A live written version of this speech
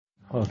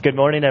Well, good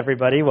morning,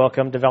 everybody.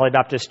 Welcome to Valley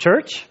Baptist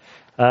Church.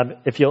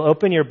 If you'll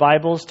open your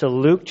Bibles to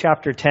Luke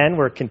chapter 10,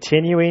 we're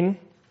continuing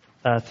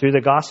through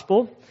the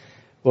gospel.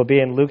 We'll be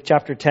in Luke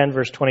chapter 10,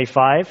 verse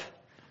 25.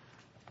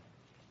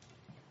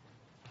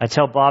 I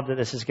tell Bob that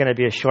this is going to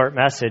be a short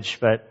message,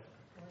 but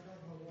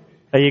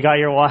you got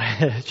your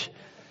watch.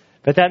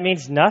 But that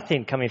means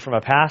nothing coming from a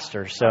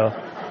pastor. So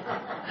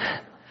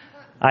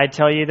I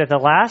tell you that the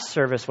last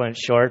service went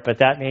short, but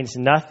that means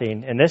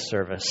nothing in this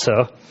service.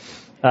 So,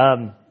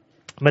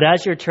 but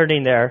as you're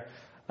turning there,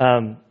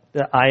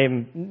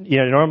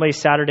 normally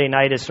Saturday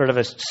night is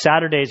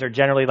Saturdays are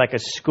generally like a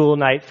school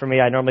night for me.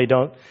 I normally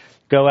don't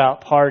go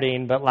out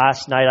partying, but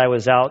last night I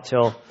was out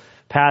till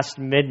past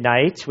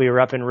midnight. We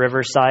were up in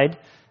Riverside.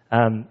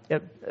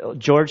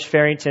 George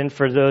Farrington,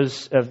 for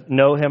those who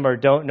know him or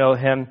don't know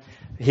him,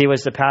 he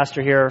was the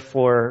pastor here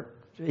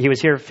he was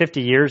here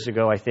 50 years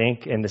ago, I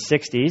think, in the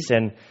 60s,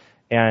 and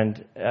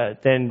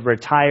then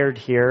retired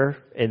here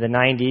in the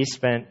 90s,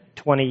 spent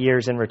 20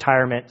 years in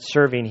retirement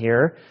serving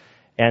here.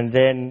 And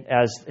then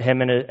as him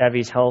and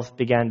Evie's health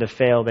began to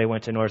fail, they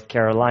went to North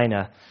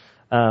Carolina.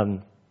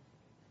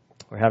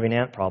 We're having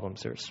ant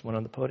problems. There's one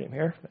on the podium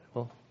here.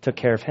 We'll took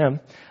care of him.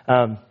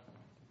 I'm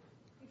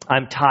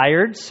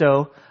tired,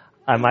 so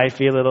I might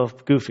feel a little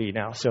goofy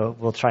now. So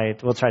we'll try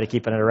to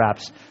keep it under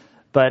wraps.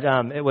 But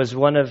it was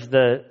one of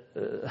the,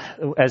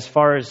 as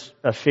far as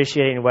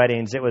officiating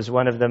weddings, it was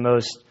one of the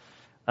most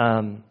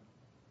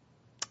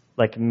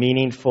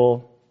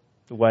meaningful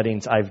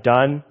weddings I've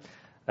done.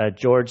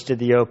 George did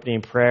the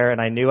opening prayer, and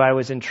I knew I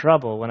was in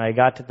trouble when I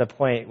got to the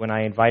point when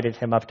I invited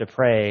him up to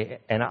pray,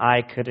 and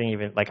I couldn't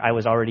even, I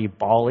was already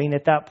bawling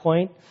at that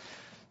point.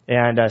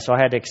 And so I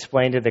had to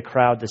explain to the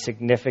crowd the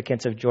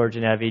significance of George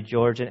and Evie.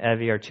 George and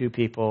Evie are two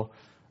people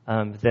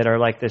that are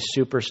like the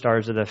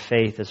superstars of the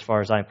faith as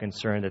far as I'm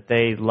concerned, that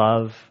they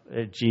love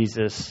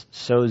Jesus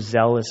so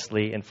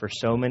zealously and for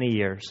so many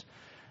years.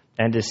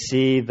 And to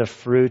see the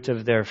fruit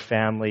of their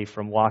family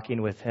from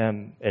walking with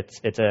him, it's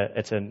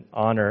an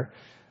honor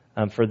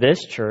for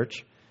this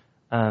church.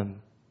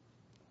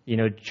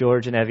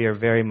 George and Evie are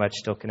very much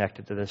still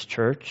connected to this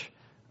church.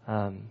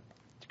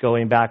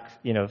 Going back,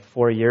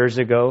 4 years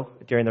ago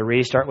during the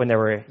restart when there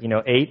were,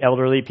 8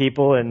 elderly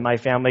people in my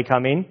family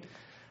coming,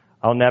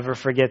 I'll never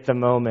forget the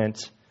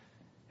moment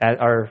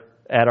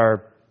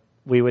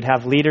we would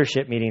have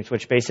leadership meetings,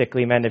 which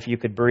basically meant if you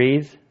could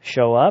breathe,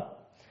 show up.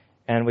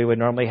 And we would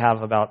normally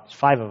have about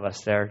 5 of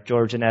us there.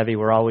 George and Evie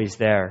were always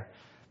there.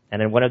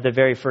 And in one of the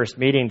very first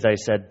meetings, I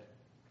said,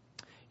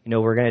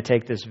 we're going to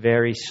take this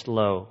very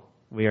slow.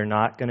 We are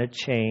not going to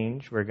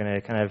change. We're going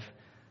to kind of,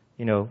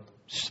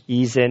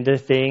 ease into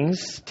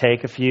things,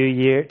 take a few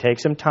years, take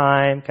some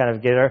time, kind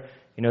of get our,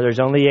 there's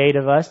only 8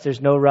 of us.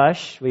 There's no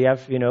rush. We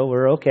have,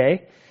 we're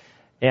okay.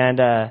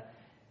 And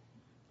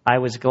I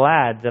was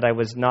glad that I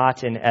was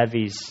not in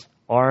Evie's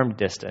arm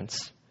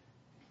distance.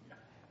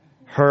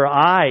 Her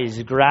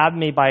eyes grabbed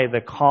me by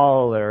the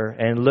collar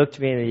and looked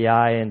me in the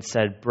eye and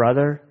said,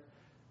 "Brother,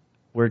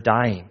 we're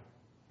dying.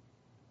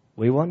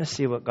 We want to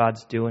see what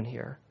God's doing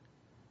here.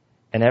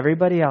 And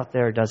everybody out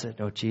there doesn't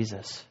know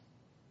Jesus.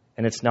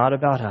 And it's not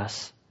about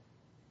us.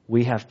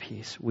 We have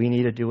peace. We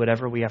need to do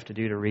whatever we have to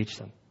do to reach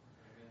them."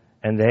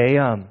 And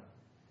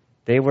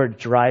they were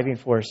driving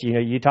force.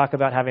 You talk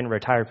about having a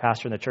retired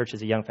pastor in the church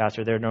as a young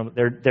pastor.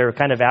 They're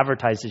kind of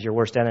advertised as your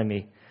worst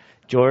enemy.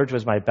 George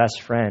was my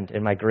best friend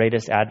and my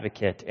greatest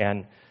advocate,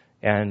 and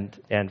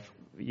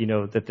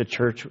that the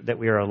church, that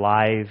we are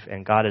alive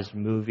and God is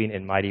moving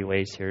in mighty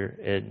ways here.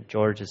 And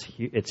George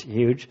it's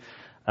huge.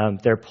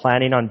 They're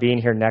planning on being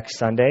here next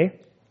Sunday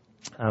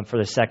for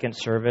the second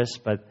service,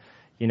 but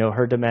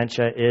her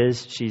dementia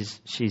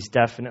she's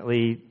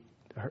definitely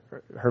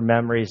her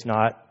memory is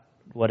not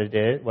what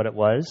it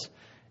was,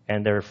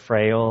 and they're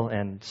frail,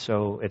 and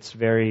so it's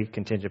very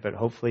contingent. But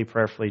hopefully,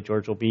 prayerfully,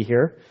 George will be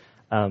here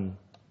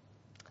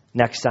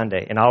next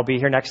Sunday, and I'll be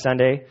here next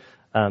Sunday.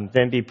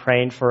 Then be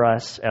praying for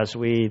us as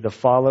the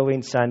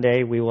following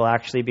Sunday, we will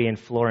actually be in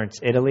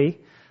Florence, Italy,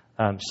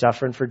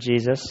 suffering for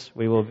Jesus.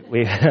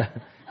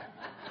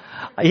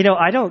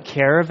 I don't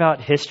care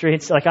about history.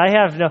 It's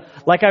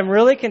I'm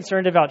really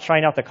concerned about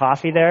trying out the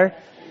coffee there.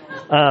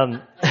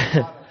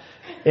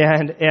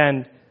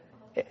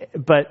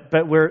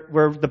 But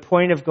we're the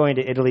point of going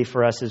to Italy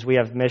for us is we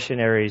have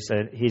missionaries.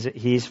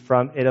 He's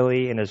from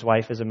Italy and his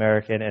wife is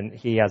American, and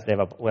they have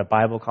a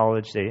Bible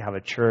college, they have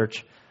a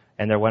church,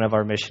 and they're one of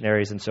our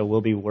missionaries. And so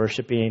we'll be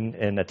worshiping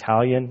in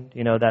Italian,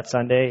 that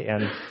Sunday,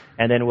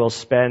 and then we'll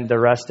spend the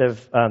rest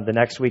of the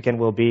next weekend.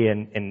 We'll be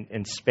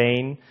in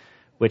Spain,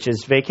 which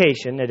is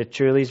vacation. It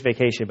truly is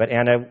vacation. But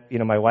Anna,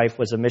 my wife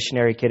was a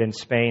missionary kid in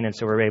Spain, and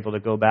so we're able to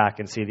go back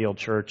and see the old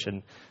church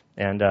and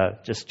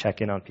just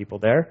check in on people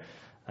there.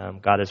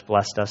 God has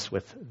blessed us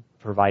with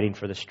providing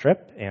for this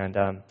trip, and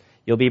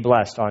you'll be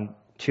blessed. On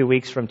 2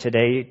 weeks from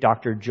today,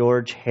 Dr.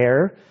 George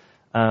Hare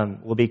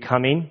will be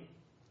coming.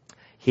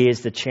 He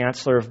is the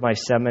chancellor of my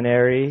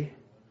seminary.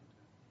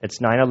 It's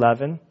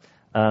 9/11.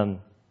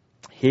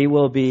 He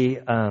will be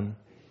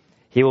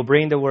He will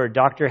bring the word.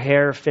 Dr.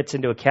 Hare fits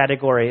into a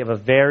category of a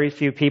very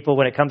few people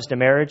when it comes to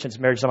marriage. Since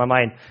marriage is on my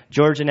mind,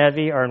 George and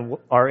Evie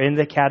are in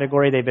the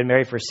category. They've been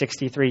married for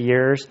 63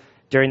 years.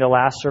 During the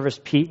last service,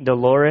 Pete and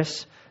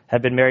Dolores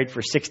have been married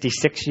for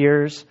 66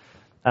 years.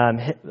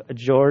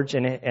 George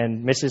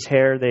and Mrs.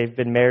 Hare, they've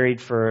been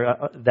married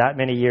for that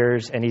many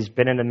years, and he's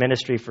been in the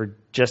ministry for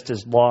just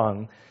as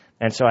long.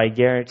 And so I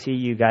guarantee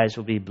you guys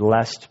will be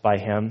blessed by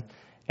him.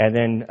 And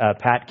then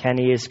Pat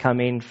Kenny is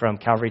coming from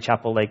Calvary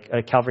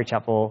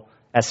Chapel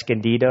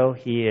Escondido.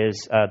 He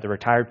is the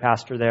retired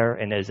pastor there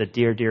and is a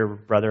dear, dear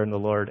brother in the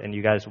Lord, and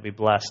you guys will be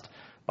blessed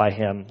by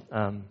him.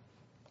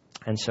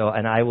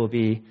 And I will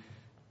be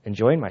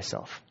enjoying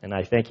myself. And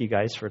I thank you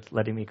guys for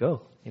letting me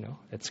go.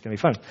 It's going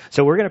to be fun.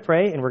 So we're going to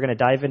pray, and we're going to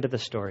dive into the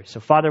story. So,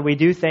 Father, we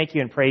do thank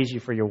you and praise you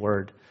for your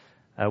word.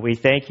 We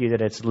thank you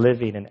that it's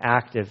living and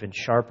active and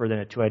sharper than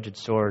a two-edged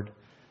sword.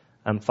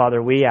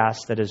 Father, we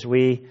ask that as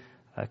we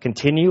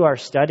continue our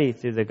study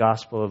through the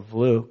Gospel of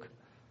Luke,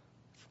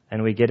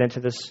 and we get into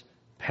this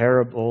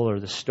parable or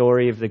the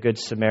story of the Good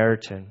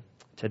Samaritan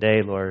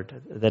today,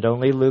 Lord, that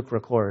only Luke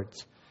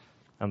records.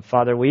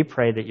 Father, we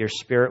pray that your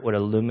Spirit would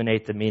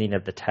illuminate the meaning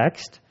of the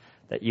text,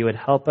 that you would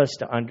help us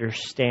to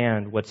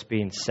understand what's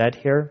being said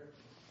here.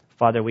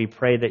 Father, we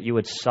pray that you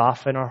would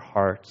soften our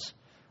hearts,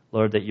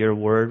 Lord, that your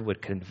word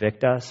would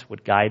convict us,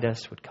 would guide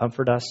us, would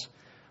comfort us,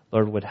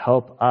 Lord, would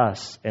help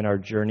us in our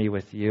journey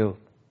with you.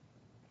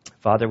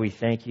 Father, we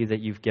thank you that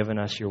you've given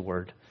us your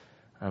word.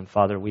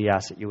 Father, we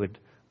ask that you would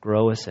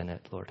grow us in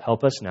it, Lord.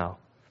 Help us now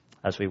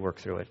as we work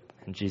through it.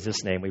 In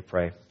Jesus' name we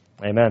pray.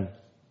 Amen.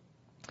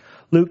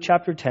 Luke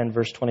chapter 10,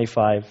 verse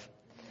 25.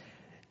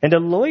 And a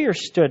lawyer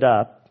stood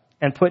up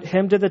and put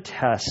him to the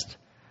test,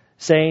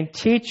 saying,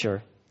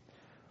 Teacher,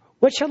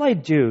 what shall I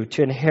do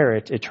to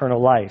inherit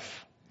eternal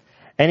life?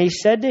 And he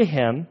said to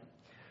him,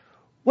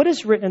 What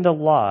is written in the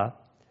law?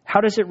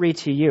 How does it read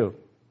to you?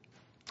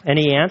 And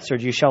he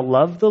answered, You shall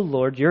love the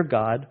Lord your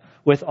God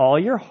with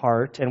all your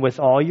heart and with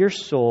all your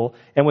soul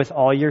and with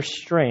all your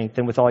strength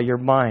and with all your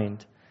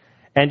mind,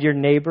 and your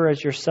neighbor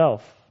as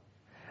yourself.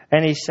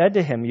 And he said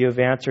to him, You have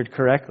answered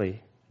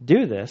correctly.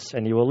 Do this,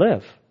 and you will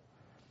live.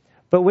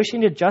 But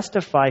wishing to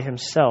justify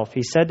himself,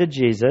 he said to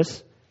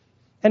Jesus,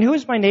 And who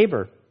is my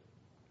neighbor?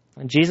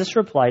 And Jesus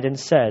replied and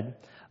said,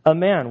 A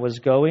man was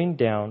going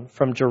down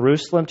from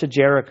Jerusalem to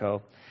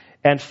Jericho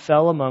and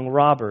fell among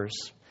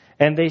robbers.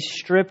 And they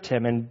stripped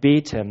him and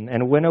beat him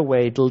and went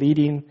away,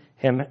 leaving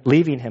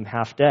him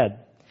half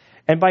dead.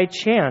 And by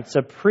chance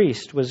a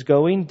priest was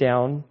going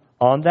down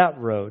on that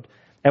road,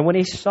 and when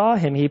he saw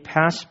him, he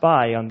passed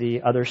by on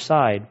the other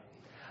side.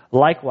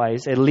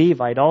 Likewise, a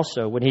Levite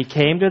also, when he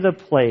came to the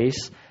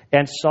place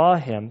and saw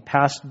him,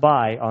 passed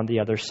by on the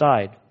other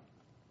side.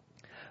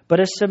 But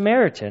a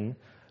Samaritan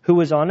who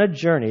was on a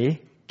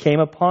journey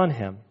came upon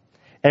him,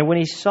 and when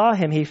he saw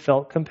him, he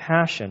felt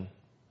compassion,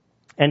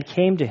 and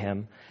came to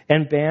him,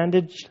 and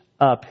bandaged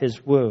up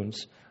his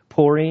wounds,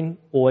 pouring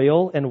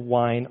oil and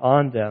wine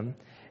on them.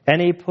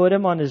 And he put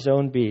him on his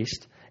own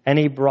beast, and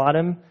he brought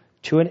him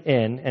to an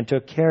inn and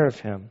took care of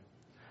him.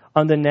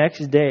 On the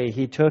next day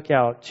he took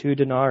out 2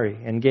 denarii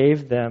and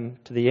gave them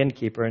to the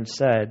innkeeper and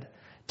said,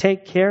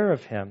 Take care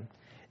of him,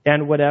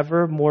 and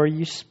whatever more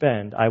you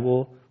spend,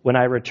 when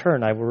I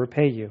return, I will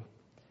repay you.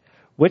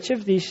 Which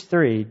of these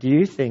 3 do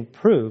you think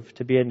proved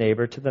to be a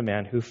neighbor to the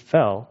man who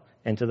fell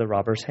into the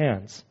robber's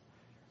hands?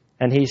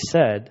 And he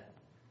said,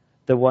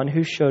 The one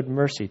who showed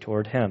mercy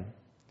toward him.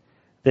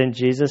 Then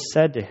Jesus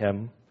said to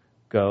him,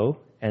 Go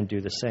and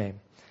do the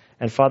same.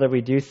 And Father, we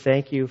do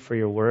thank you for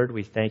your word.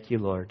 We thank you,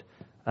 Lord,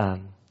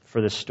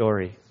 for this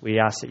story. We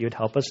ask that you would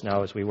help us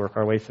now as we work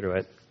our way through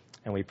it.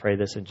 And we pray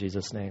this in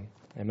Jesus' name.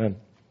 Amen.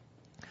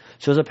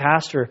 So as a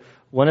pastor,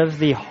 one of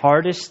the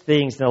hardest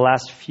things in the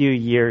last few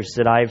years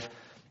that I've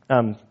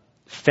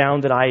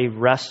found that I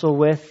wrestle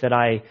with, that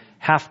I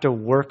have to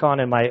work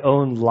on in my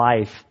own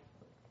life,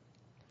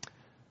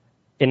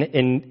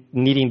 in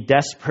needing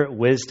desperate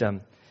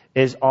wisdom,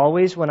 is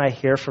always when I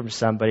hear from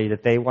somebody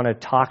that they want to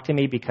talk to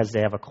me because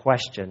they have a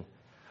question.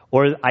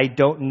 Or I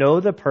don't know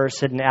the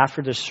person, and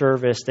after the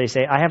service, they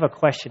say, I have a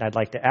question I'd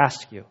like to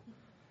ask you.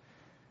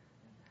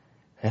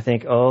 I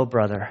think, oh,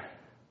 brother,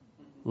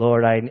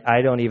 Lord,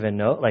 I don't even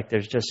know. Like,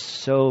 there's just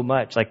so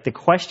much. Like, the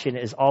question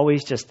is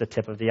always just the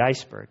tip of the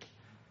iceberg.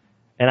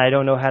 And I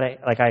don't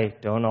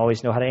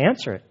always know how to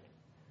answer it.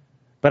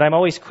 But I'm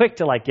always quick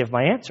to, give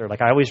my answer.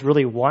 I always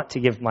really want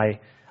to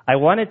I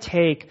want to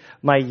take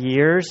my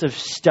years of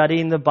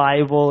studying the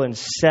Bible and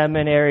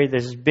seminary,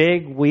 this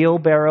big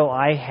wheelbarrow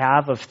I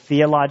have of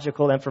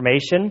theological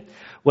information.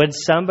 When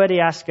somebody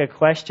asks a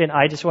question,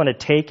 I just want to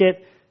take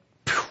it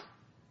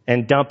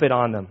and dump it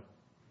on them.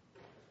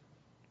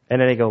 And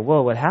then they go,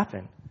 whoa, what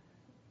happened?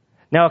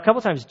 Now, a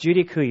couple times,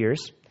 Judy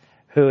Kuyers,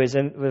 who is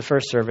in the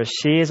first service,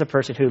 she is a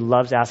person who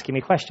loves asking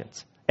me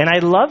questions. And I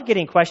love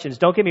getting questions.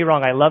 Don't get me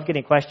wrong, I love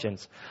getting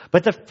questions.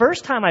 But the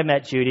first time I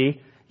met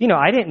Judy,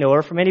 I didn't know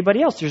her from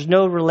anybody else. There's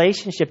no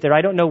relationship there.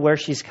 I don't know where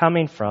she's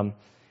coming from.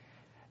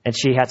 And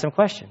she had some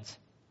questions.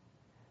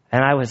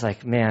 And I was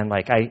like, man,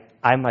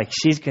 I'm like,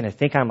 she's going to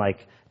think I'm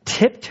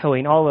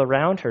tiptoeing all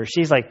around her.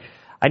 She's like,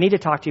 I need to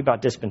talk to you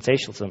about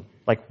dispensationalism.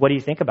 Like, what do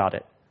you think about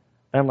it?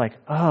 And I'm like,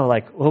 oh,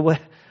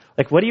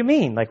 what do you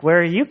mean? Like, where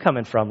are you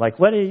coming from? Like,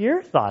 what are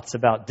your thoughts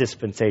about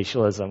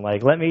dispensationalism?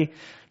 Like, let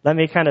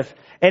me kind of,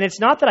 and it's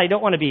not that I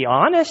don't want to be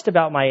honest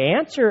about my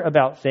answer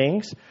about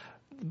things,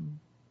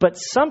 but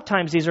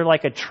sometimes these are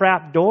like a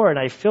trap door, and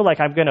I feel like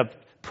I'm going to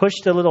push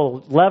the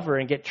little lever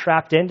and get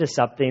trapped into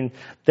something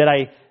that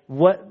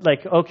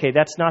okay,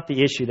 that's not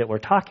the issue that we're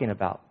talking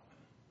about.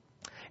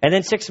 And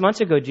then 6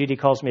 months ago, Judy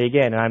calls me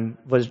again, and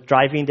I was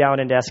driving down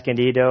into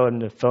Escondido, and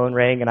the phone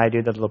rang, and I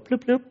do the little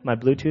bloop bloop, my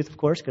Bluetooth, of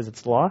course, because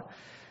it's the law.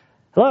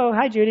 Hello,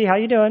 hi Judy, how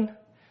you doing?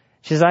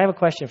 She says, I have a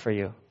question for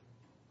you.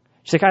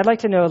 She's like, I'd like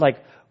to know,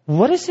 like,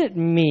 what does it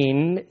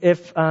mean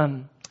if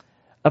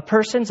a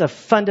person's a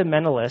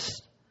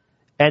fundamentalist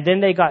and then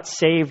they got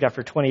saved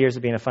after 20 years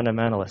of being a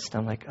fundamentalist?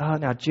 I'm like, oh,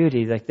 now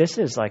Judy, like, this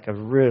is like a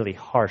really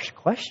harsh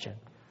question.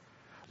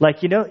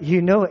 Like, you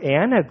know,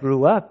 Anna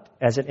grew up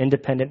as an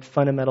independent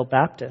fundamental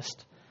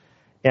Baptist.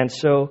 And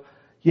so,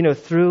 you know,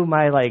 through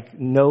my, like,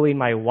 knowing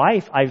my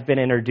wife, I've been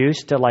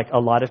introduced to, like, a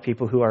lot of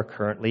people who are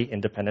currently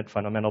independent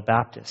fundamental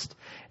Baptist.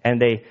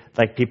 And they,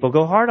 like, people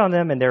go hard on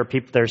them, and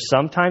there's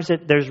sometimes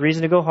there's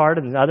reason to go hard,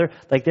 and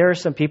there are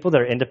some people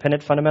that are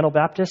independent fundamental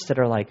Baptists that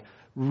are, like,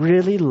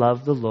 really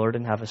love the Lord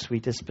and have a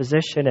sweet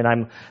disposition. And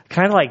I'm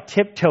kind of, like,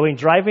 tiptoeing,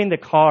 driving the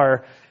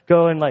car,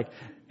 going, like,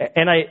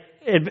 and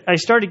I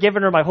started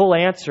giving her my whole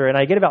answer, and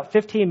I get about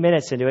 15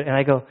 minutes into it, and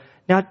I go,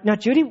 now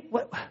Judy,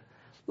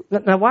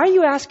 now why are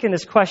you asking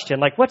this question?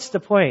 Like, what's the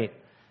point?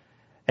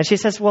 And she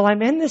says, well,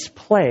 I'm in this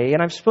play,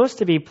 and I'm supposed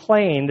to be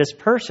playing this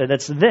person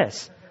that's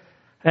this.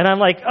 And I'm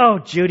like, oh,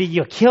 Judy,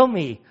 you'll kill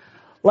me.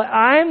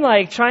 I'm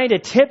like trying to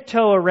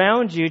tiptoe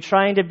around you,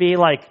 trying to be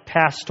like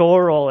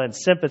pastoral and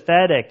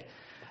sympathetic.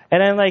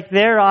 And I'm like,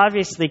 they're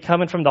obviously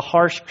coming from the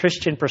harsh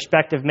Christian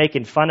perspective,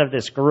 making fun of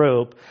this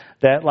group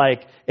that,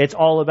 like, it's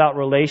all about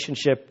religion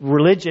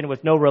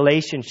with no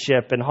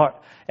relationship and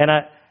heart. And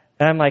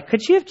I'm like,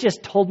 could you have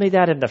just told me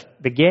that in the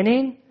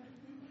beginning?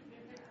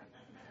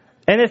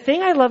 And the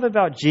thing I love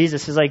about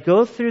Jesus as I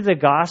go through the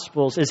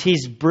Gospels is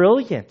he's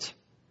brilliant.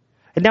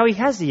 And now he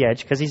has the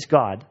edge because he's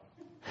God.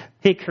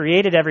 He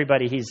created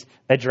everybody he's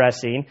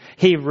addressing.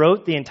 He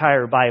wrote the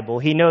entire Bible.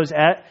 He knows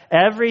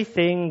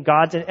everything,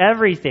 God's in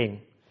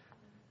everything.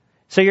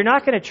 So you're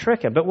not going to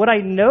trick him. But what I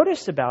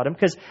noticed about him,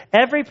 because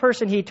every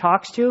person he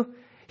talks to,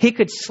 he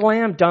could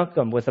slam dunk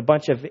them with a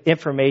bunch of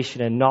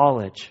information and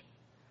knowledge.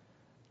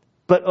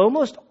 But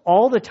almost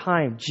all the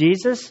time,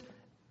 Jesus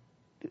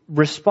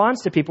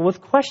responds to people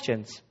with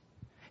questions.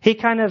 He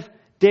kind of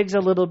digs a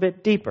little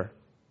bit deeper.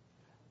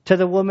 To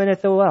the woman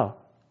at the well.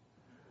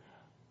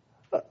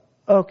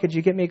 Oh, could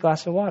you get me a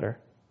glass of water?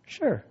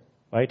 Sure.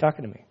 Why are you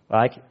talking to me?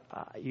 Well,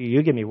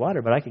 you give me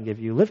water, but I can give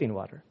you living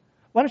water.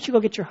 Why don't you go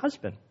get your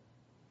husband?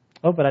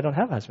 Oh, but I don't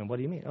have a husband. What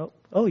do you mean?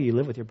 Oh, you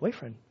live with your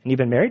boyfriend. And you've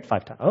been married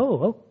 5 times.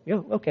 Oh,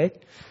 okay.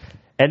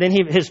 And then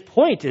his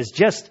point is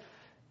just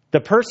the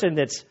person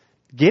that's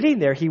getting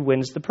there, he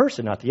wins the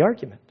person, not the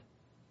argument.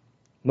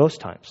 Most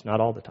times, not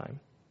all the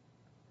time.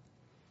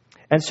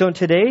 And so in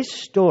today's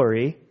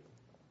story,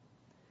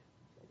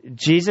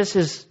 Jesus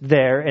is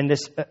there, and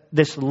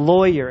this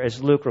lawyer,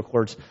 as Luke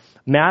records,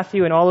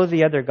 Matthew and all of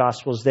the other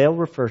Gospels, they'll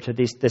refer to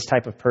this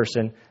type of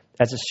person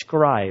as a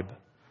scribe,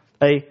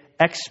 an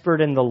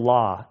expert in the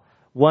law,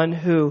 one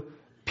who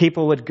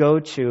people would go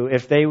to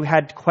if they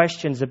had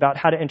questions about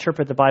how to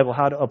interpret the Bible,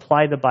 how to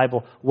apply the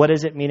Bible, what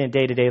does it mean in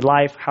day-to-day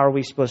life, how are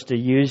we supposed to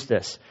use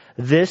this?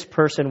 This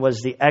person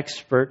was the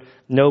expert.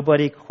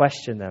 Nobody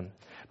questioned them.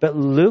 But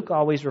Luke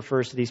always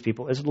refers to these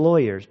people as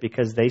lawyers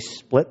because they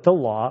split the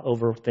law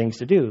over things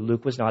to do.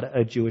 Luke was not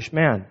a Jewish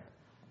man.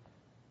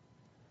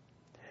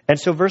 And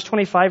so verse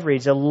 25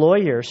 reads, a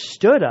lawyer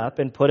stood up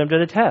and put him to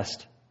the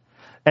test.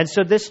 And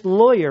so this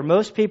lawyer,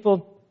 most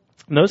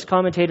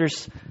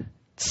commentators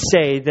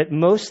say that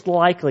most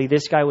likely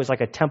this guy was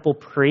like a temple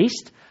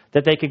priest,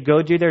 that they could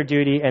go do their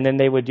duty and then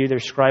they would do their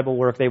scribal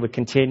work. They would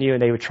continue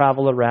and they would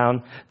travel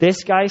around.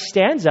 This guy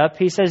stands up.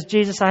 He says,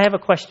 Jesus, I have a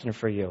question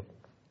for you.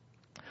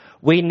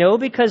 We know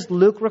because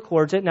Luke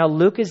records it. Now,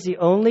 Luke is the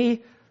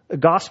only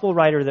gospel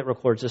writer that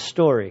records a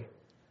story.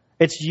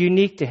 It's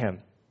unique to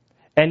him.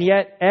 And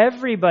yet,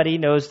 everybody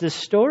knows this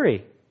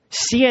story.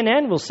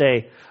 CNN will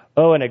say,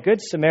 oh, and a Good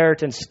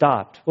Samaritan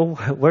stopped. Well,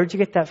 where'd you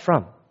get that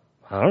from?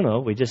 I don't know.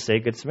 We just say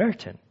Good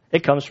Samaritan.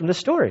 It comes from the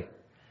story.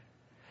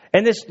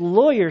 And this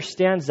lawyer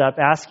stands up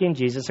asking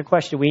Jesus a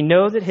question. We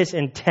know that his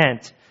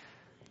intent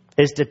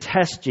is to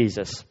test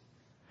Jesus.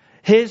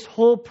 His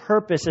whole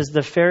purpose as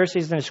the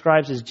Pharisees and the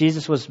scribes, as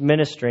Jesus was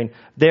ministering,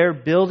 they're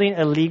building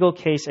a legal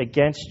case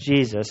against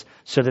Jesus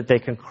so that they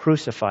can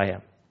crucify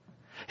him.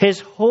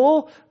 His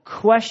whole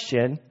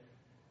question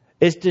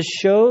is to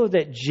show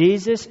that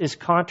Jesus is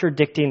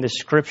contradicting the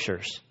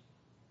scriptures.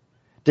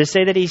 To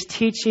say that he's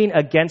teaching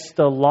against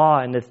the law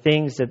and the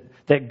things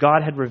that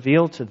God had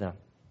revealed to them.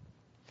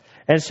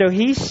 And so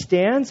he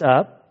stands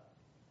up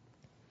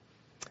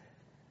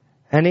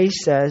and he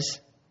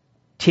says,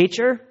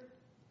 Teacher,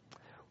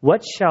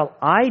 what shall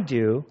I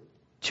do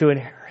to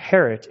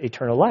inherit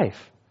eternal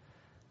life?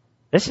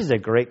 This is a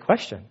great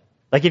question.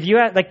 Like if you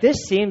had, like this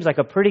seems like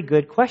a pretty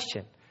good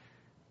question.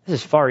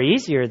 This is far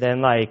easier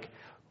than like,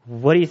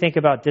 what do you think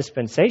about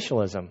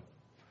dispensationalism?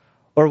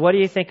 Or what do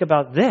you think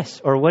about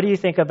this? Or what do you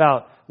think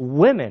about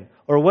women?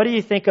 Or what do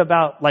you think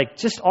about like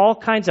just all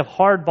kinds of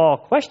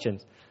hardball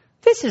questions?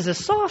 This is a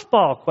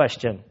softball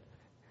question.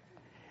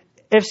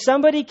 If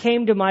somebody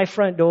came to my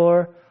front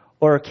door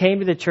or came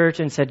to the church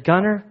and said,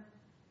 Gunnar,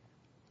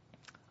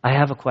 I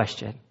have a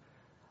question,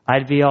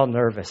 I'd be all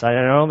nervous. I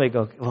normally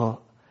go,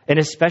 well, and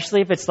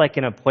especially if it's like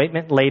an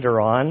appointment later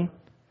on,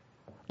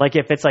 like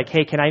if it's like,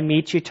 hey, can I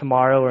meet you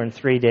tomorrow or in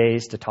 3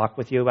 days to talk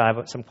with you? I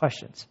have some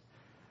questions.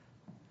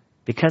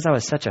 Because I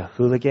was such a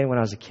hooligan when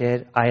I was a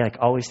kid, I like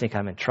always think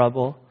I'm in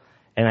trouble.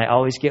 And I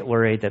always get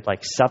worried that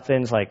like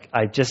something's like,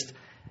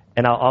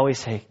 and I'll always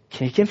say,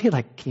 can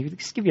you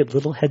just give me a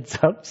little heads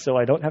up so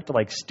I don't have to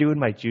like stew in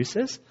my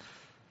juices?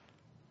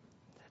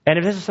 And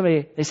if this is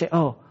somebody, they say,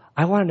 oh,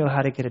 I want to know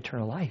how to get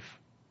eternal life.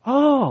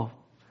 Oh,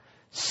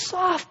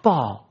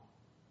 softball.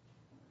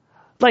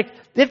 Like,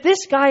 if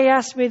this guy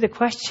asked me the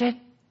question,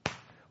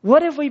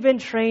 what have we been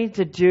trained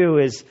to do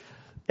as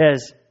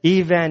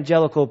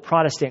evangelical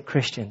Protestant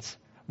Christians?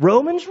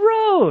 Romans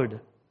Road.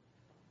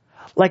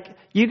 Like,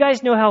 you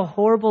guys know how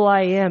horrible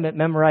I am at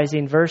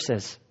memorizing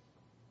verses.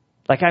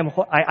 Like,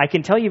 I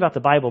can tell you about the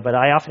Bible, but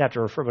I often have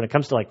to refer, when it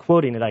comes to like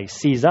quoting it, I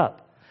seize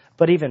up.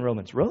 But even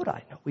Romans Road,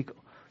 I know. We go,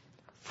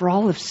 for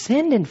all have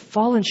sinned and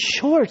fallen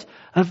short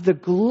of the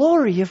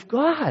glory of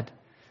God.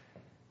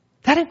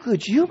 That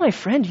includes you, my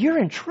friend. You're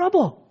in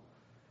trouble.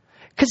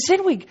 Because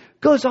then we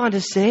goes on to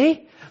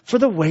say, for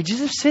the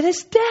wages of sin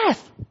is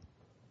death.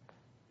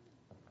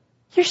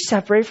 You're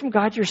separated from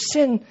God. Your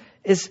sin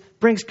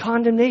brings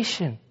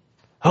condemnation.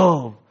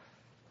 Oh,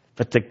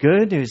 but the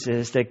good news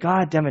is that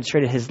God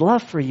demonstrated his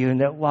love for you,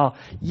 and that while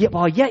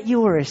yet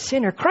you were a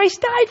sinner,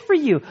 Christ died for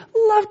you,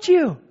 loved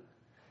you.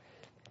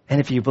 And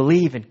if you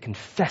believe and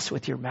confess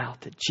with your mouth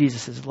that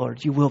Jesus is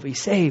Lord, you will be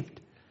saved.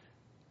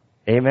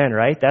 Amen,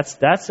 right? That's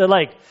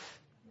like,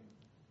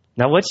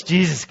 now what's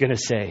Jesus going to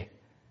say?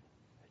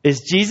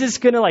 Is Jesus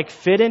going to like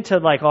fit into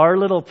like our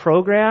little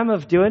program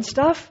of doing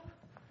stuff?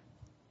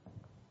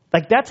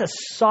 Like that's a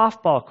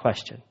softball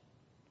question.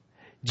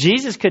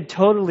 Jesus could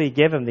totally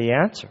give him the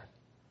answer.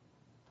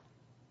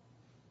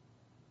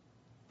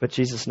 But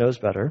Jesus knows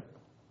better.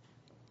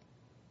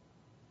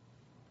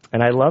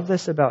 And I love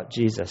this about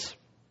Jesus.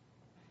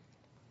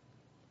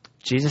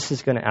 Jesus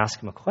is going to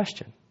ask him a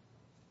question.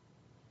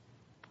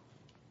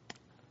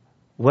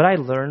 What I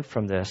learned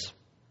from this,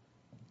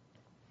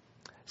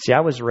 see, I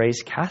was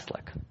raised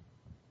Catholic.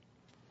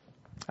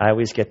 I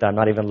always get that. I'm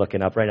not even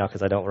looking up right now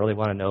because I don't really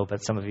want to know,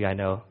 but some of you I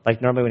know.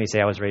 Like normally when you say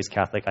I was raised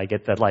Catholic, I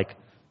get that like,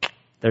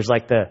 there's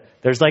like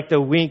the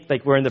wink,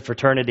 like we're in the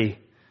fraternity.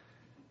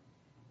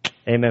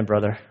 Amen,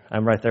 brother.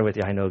 I'm right there with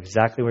you. I know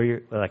exactly where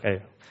you're,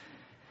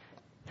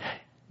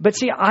 But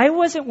see, I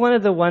wasn't one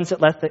of the ones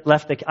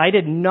that I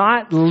did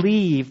not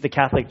leave the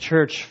Catholic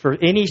Church for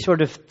any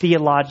sort of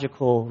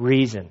theological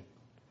reason.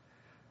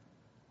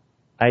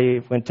 I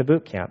went to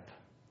boot camp.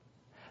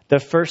 The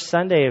first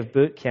Sunday of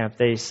boot camp,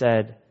 they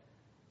said,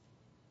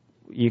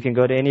 you can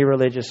go to any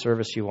religious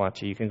service you want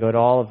to. You can go to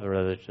all of the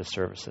religious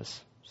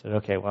services. I said,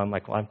 okay, well,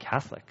 I'm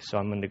Catholic, so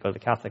I'm going to go to the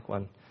Catholic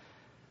one.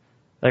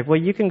 Like, well,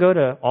 you can go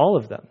to all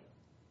of them.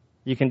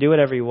 You can do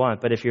whatever you want,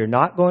 but if you're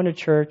not going to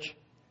church,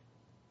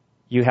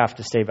 you have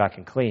to stay back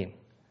and clean.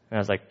 And I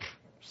was like,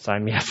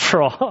 sign me up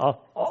for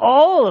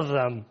all of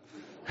them.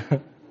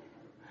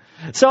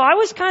 So I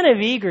was kind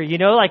of eager,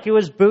 like it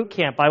was boot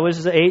camp. I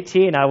was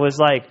 18. I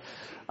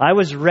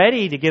was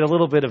ready to get a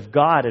little bit of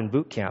God in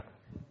boot camp.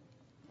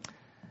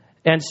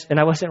 And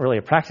I wasn't really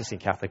a practicing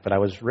Catholic, but I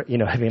was,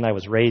 I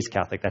was raised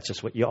Catholic. That's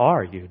just what you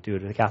are. You do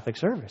it at the Catholic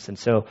service. And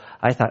so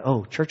I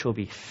thought, church will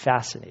be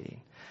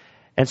fascinating.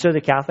 And so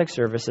the Catholic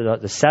service, the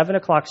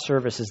 7:00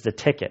 service is the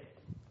ticket.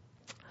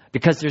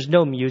 Because there's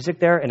no music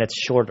there and it's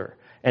shorter.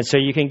 And so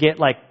you can get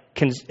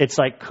it's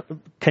like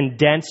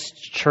condensed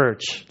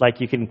church. Like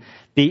you can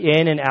be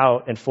in and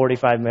out in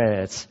 45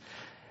 minutes.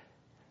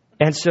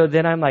 And so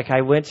then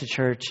I went to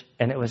church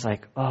and it was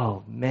like,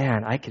 oh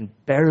man, I can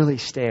barely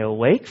stay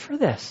awake for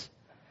this.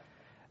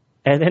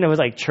 And then it was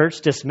like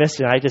church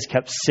dismissed and I just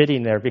kept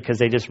sitting there because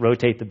they just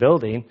rotate the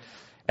building.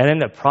 And then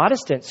the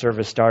Protestant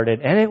service started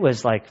and it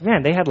was like,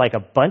 man, they had like a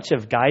bunch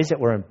of guys that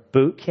were in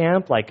boot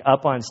camp, like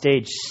up on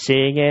stage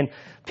singing,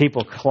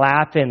 people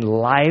clapping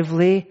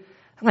lively.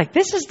 I'm like,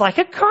 this is like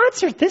a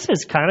concert. This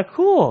is kind of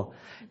cool.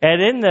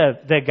 And then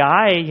the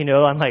guy,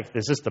 I'm like,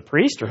 is this the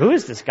priest or who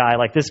is this guy?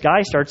 Like this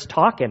guy starts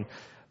talking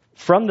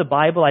from the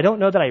Bible. I don't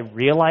know that I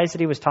realized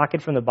that he was talking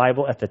from the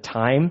Bible at the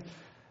time,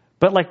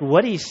 but like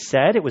what he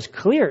said, it was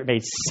clear. It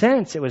made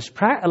sense. It was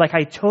like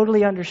I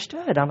totally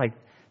understood. I'm like,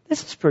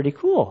 this is pretty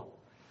cool.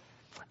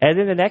 And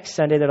then the next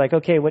Sunday, they're like,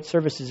 okay, what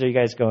services are you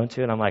guys going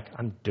to? And I'm like,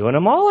 I'm doing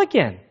them all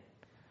again.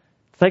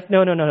 It's like,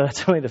 no,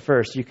 that's only the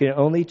first. You can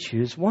only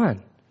choose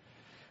one.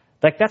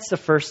 Like, that's the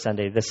first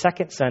Sunday. The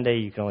second Sunday,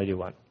 you can only do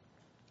one.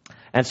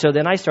 And so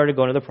then I started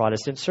going to the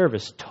Protestant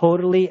service,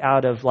 totally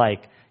out of,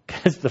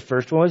 because the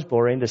first one was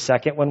boring. The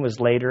second one was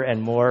later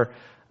and more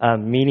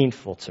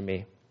meaningful to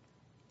me.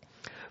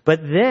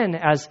 But then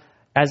as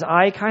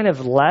I kind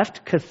of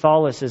left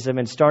Catholicism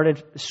and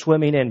started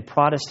swimming in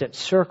Protestant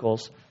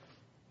circles,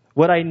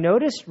 what I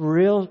noticed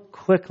real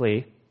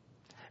quickly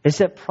is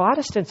that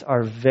Protestants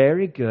are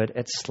very good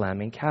at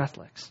slamming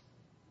Catholics.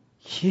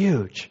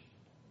 Huge.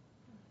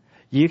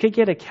 You could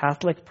get a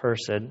Catholic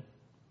person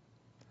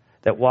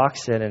that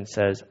walks in and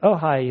says, oh,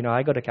 hi,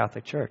 I go to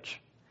Catholic church.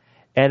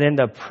 And then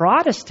the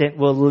Protestant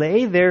will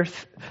lay their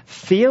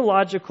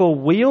theological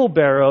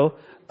wheelbarrow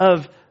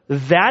of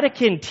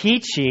Vatican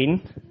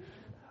teaching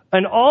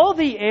and all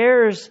the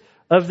errors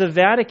of the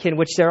Vatican,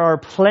 which there are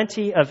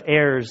plenty of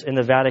errors in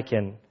the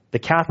Vatican. The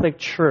Catholic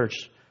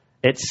Church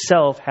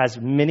itself has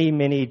many,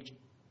 many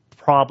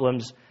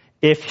problems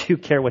if you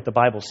care what the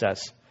Bible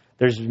says.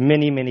 There's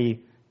many,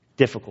 many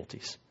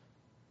difficulties.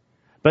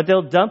 But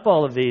they'll dump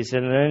all of these,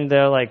 and then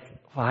they're like,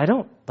 well, I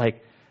don't,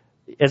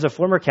 as a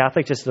former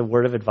Catholic, just the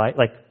word of advice,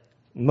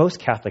 most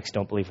Catholics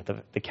don't believe what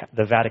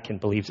the Vatican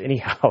believes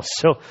anyhow.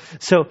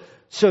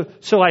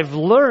 So I've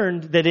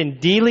learned that in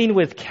dealing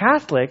with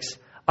Catholics,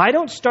 I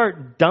don't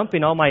start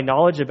dumping all my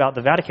knowledge about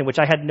the Vatican, which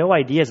I had no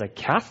idea as a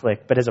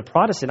Catholic, but as a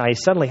Protestant, I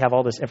suddenly have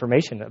all this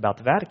information about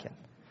the Vatican.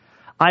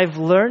 I've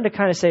learned to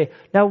kind of say,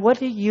 now what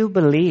do you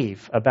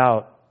believe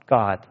about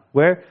God?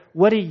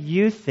 What do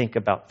you think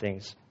about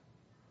things?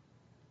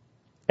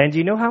 And do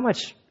you know how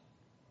much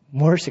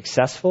more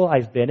successful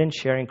I've been in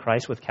sharing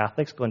Christ with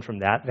Catholics going from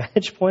that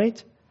vantage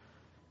point?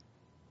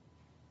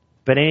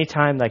 But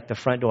anytime, the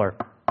front door,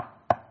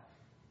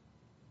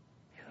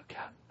 you look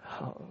out,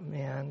 oh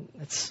man,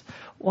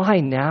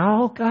 why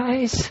now,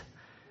 guys?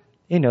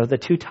 The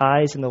two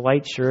ties and the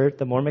white shirt,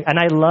 the Mormon, and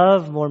I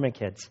love Mormon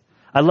kids.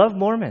 I love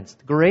Mormons,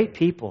 great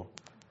people.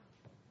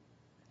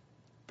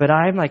 But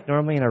I'm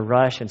normally in a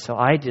rush, and so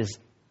I just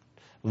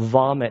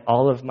vomit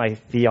all of my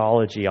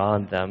theology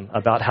on them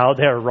about how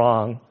they're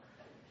wrong.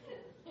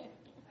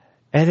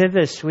 And then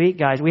the sweet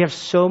guys, we have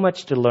so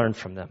much to learn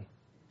from them.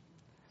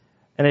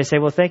 And they say,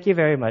 well, thank you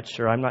very much,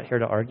 sir. I'm not here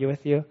to argue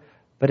with you.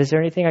 But is there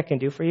anything I can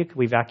do for you? Could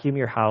we vacuum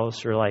your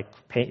house or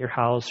paint your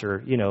house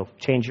or,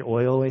 change your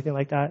oil or anything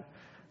like that?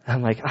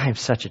 I'm I'm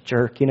such a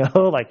jerk,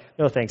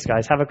 no thanks,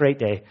 guys. Have a great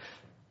day.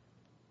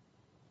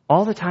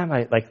 All the time,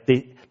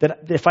 that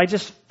if I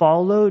just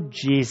followed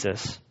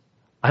Jesus,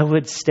 I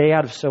would stay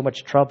out of so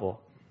much trouble.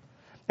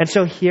 And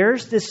so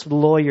here's this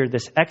lawyer,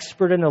 this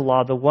expert in the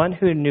law, the one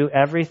who knew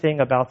everything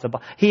about the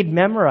Bible. He'd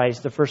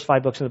memorized the first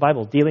 5 books of the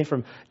Bible, dealing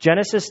from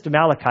Genesis to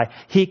Malachi.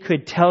 He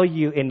could tell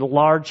you in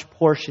large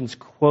portions,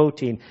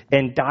 quoting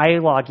and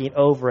dialoguing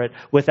over it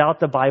without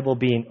the Bible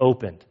being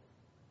opened.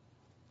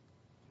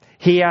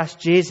 He asked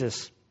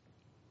Jesus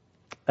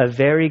a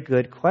very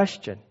good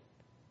question.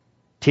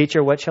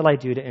 Teacher, what shall I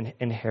do to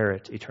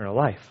inherit eternal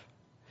life?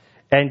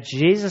 And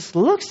Jesus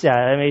looks at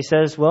him and he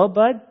says, well,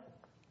 bud,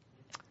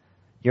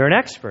 you're an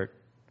expert.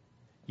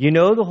 You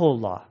know the whole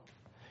law.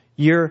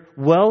 You're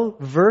well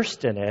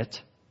versed in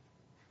it.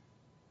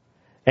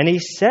 And he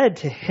said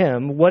to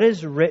him, what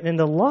is written in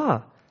the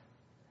law?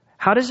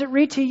 How does it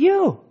read to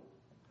you?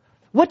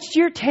 What's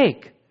your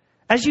take?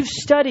 As you've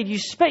studied, you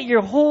spent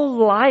your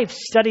whole life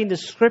studying the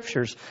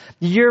scriptures.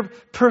 You're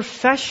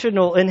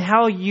professional in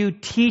how you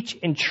teach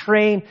and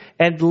train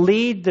and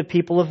lead the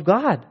people of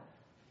God.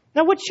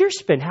 Now, what's your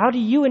spin? How do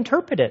you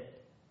interpret it?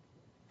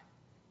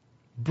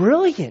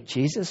 Brilliant,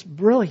 Jesus,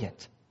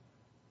 brilliant.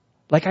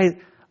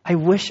 I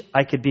wish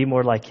I could be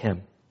more like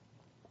him.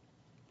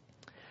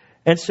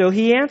 And so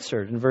he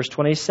answered in verse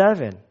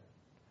 27,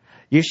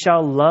 you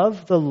shall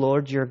love the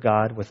Lord your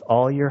God with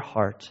all your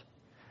heart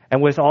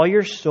and with all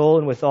your soul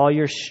and with all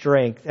your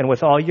strength and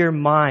with all your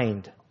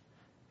mind.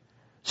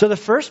 So the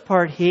first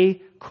part,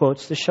 he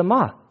quotes the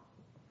Shema.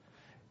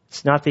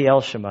 It's not the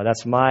El Shema.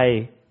 That's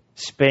my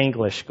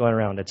Spanglish going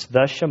around. It's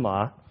the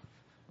Shema.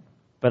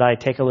 But I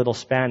take a little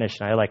Spanish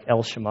and I like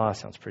El Shema.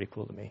 Sounds pretty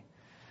cool to me.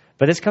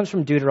 But this comes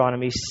from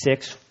Deuteronomy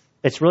 6.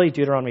 It's really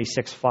Deuteronomy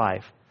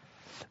 6:5.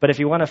 But if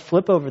you want to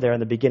flip over there in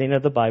the beginning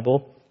of the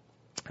Bible,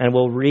 and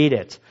we'll read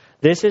it.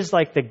 This is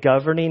the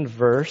governing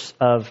verse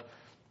of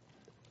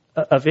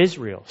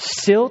Israel,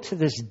 still to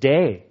this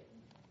day.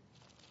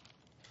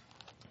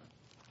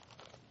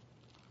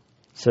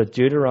 So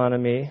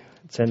Deuteronomy,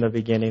 it's in the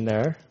beginning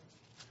there.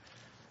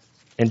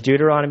 In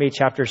Deuteronomy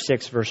chapter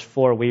 6, verse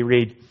 4, we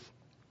read,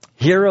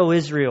 Hear, O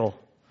Israel,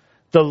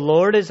 the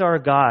Lord is our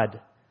God.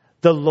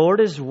 The Lord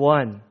is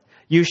one.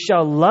 You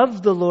shall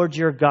love the Lord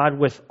your God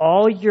with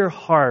all your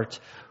heart,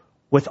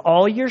 with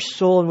all your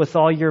soul, and with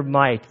all your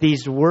might.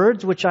 These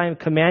words which I am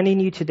commanding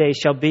you today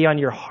shall be on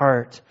your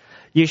heart.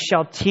 You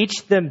shall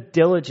teach them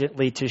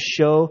diligently to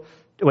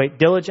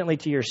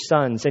your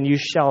sons, and you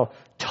shall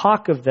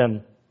talk of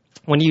them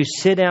when you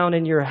sit down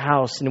in your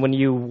house, and when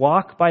you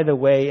walk by the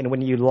way, and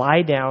when you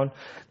lie down,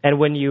 and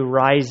when you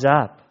rise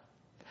up.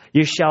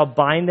 You shall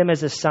bind them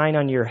as a sign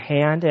on your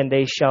hand, and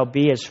they shall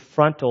be as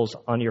frontals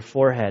on your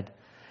forehead.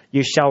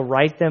 You shall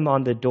write them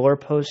on the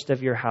doorpost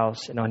of your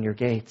house and on your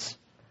gates.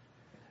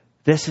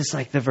 This is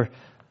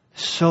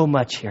so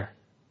much here.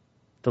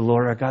 the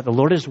Lord our God. The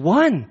Lord is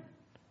one.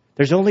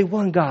 There's only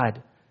one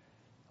God.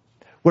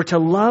 We're to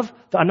love.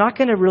 I'm not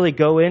going to really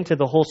go into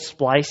the whole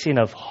splicing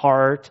of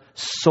heart,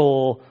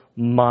 soul,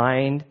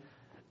 mind.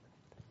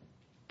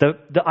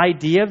 The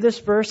idea of this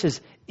verse is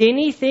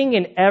anything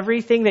and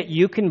everything that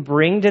you can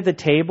bring to the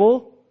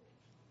table,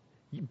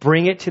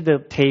 bring it to the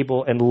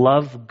table and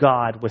love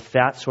God with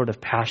that sort of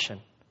passion.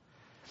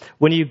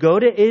 When you go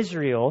to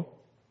Israel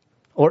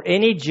or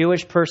any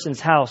Jewish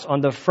person's house,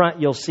 on the front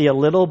you'll see a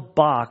little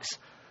box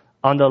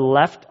on the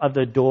left of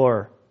the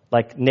door,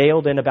 like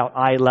nailed in about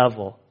eye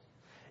level.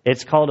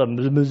 It's called a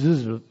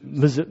mezuzah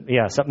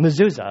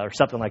or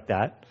something like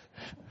that.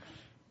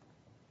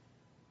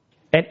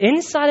 And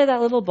inside of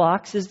that little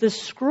box is this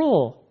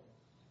scroll,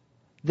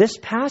 this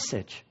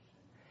passage,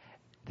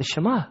 the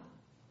Shema.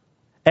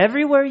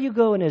 Everywhere you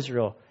go in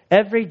Israel,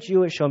 every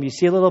Jewish home, you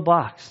see a little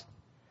box.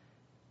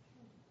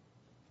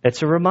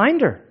 It's a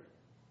reminder.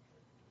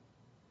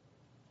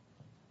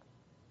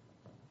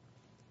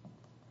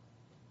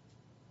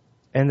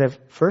 And the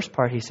first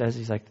part he says,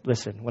 he's like,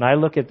 listen, when I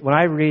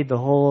read the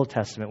whole Old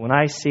Testament, when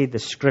I see the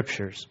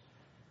scriptures,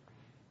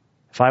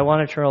 if I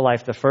want eternal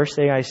life, the first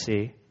thing I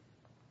see,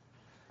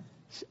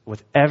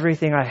 with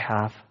everything I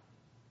have,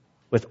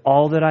 with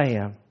all that I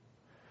am,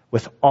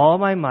 with all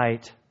my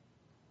might,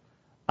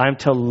 I'm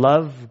to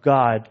love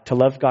God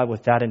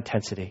with that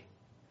intensity.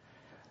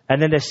 And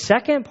then the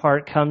second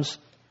part comes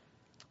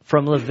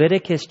from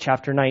Leviticus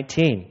chapter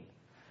 19.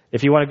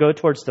 If you want to go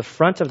towards the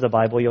front of the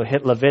Bible, you'll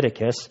hit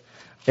Leviticus.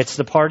 It's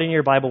the part in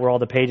your Bible where all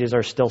the pages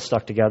are still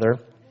stuck together.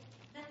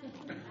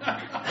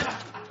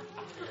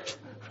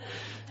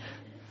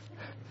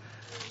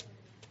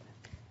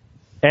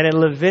 And in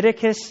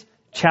Leviticus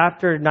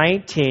chapter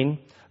 19,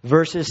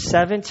 verses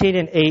 17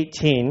 and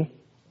 18,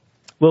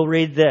 we'll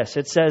read this.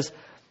 It says,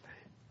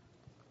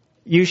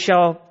 "You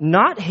shall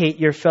not hate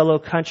your fellow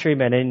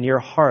countrymen in your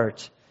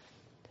heart.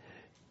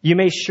 You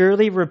may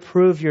surely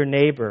reprove your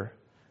neighbor,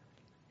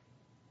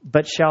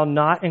 but shall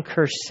not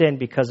incur sin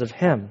because of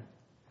him.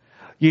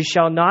 You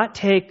shall not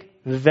take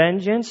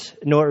vengeance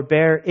nor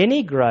bear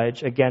any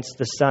grudge against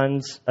the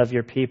sons of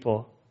your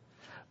people,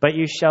 but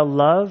you shall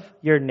love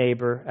your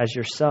neighbor as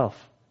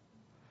yourself.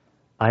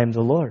 I am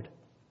the Lord."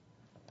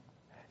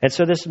 And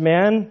so this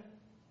man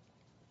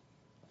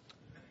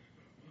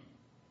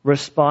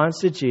responds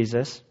to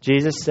Jesus.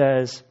 Jesus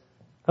says,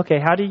 okay,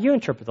 how do you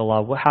interpret the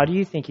law? How do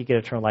you think you get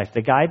eternal life?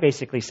 The guy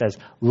basically says,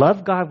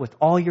 love God with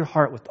all your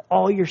heart, with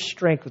all your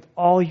strength, with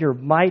all your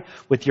might,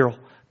 with your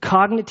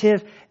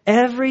cognitive,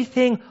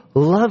 everything.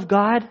 Love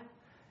God,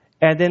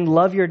 and then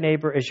love your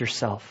neighbor as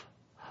yourself.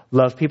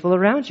 Love people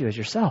around you as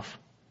yourself.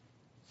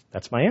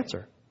 That's my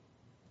answer.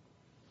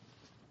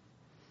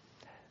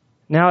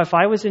 Now, if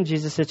I was in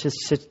Jesus'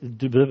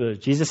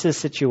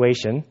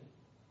 situation,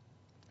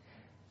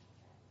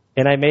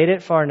 and I made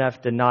it far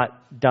enough to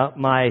not dump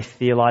my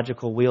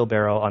theological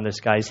wheelbarrow on this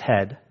guy's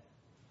head,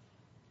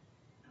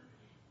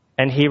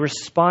 and he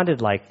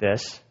responded like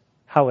this,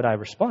 how would I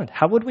respond?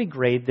 How would we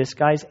grade this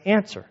guy's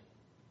answer?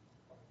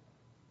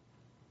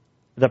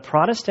 The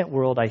Protestant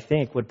world, I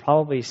think, would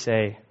probably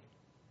say,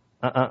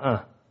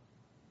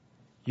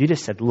 You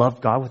just said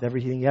love God with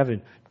everything you have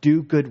and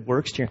do good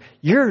works.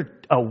 You're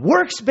a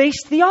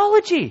works-based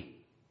theology.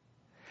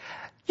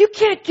 You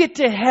can't get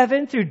to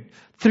heaven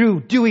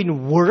through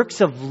doing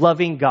works of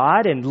loving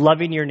God and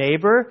loving your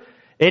neighbor.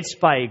 It's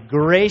by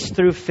grace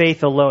through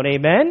faith alone.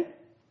 Amen?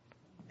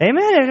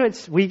 Amen.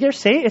 It's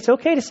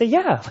okay to say,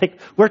 yeah, like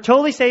we're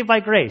totally saved by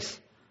grace.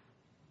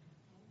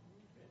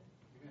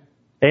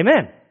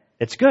 Amen.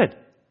 It's good.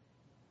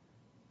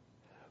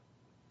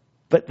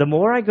 But the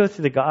more I go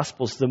through the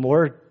Gospels, the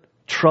more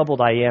troubled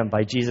I am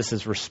by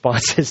Jesus'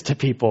 responses to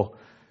people.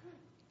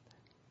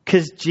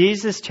 Because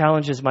Jesus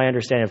challenges my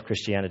understanding of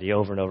Christianity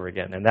over and over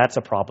again. And that's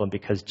a problem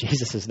because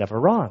Jesus is never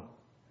wrong.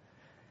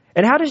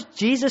 And how does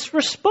Jesus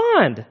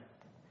respond?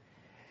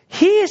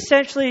 He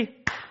essentially,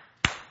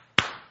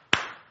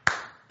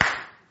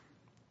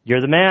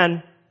 you're the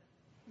man.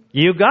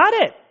 You got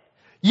it.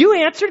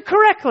 You answered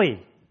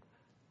correctly.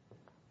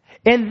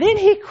 And then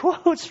he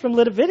quotes from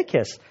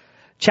Leviticus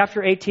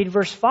chapter 18,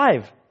 verse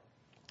 5.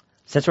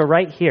 Since we're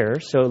right here,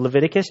 so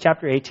Leviticus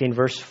chapter 18,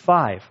 verse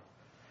 5.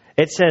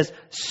 It says,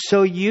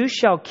 "So you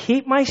shall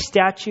keep my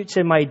statutes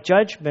and my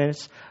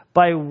judgments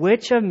by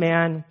which a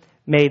man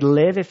may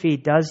live if he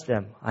does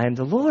them. I am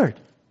the Lord."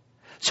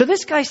 So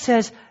this guy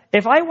says,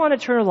 if I want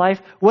eternal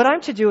life, what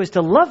I'm to do is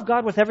to love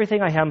God with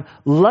everything I am,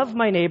 love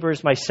my neighbor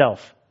as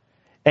myself.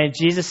 And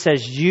Jesus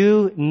says,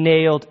 you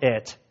nailed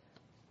it.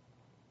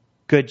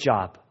 Good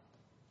job.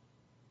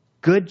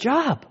 Good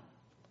job.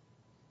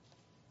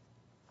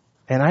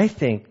 And I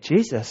think,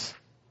 Jesus,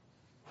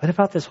 what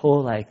about this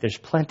whole, there's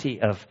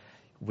plenty of,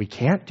 we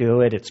can't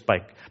do it. It's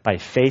by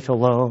faith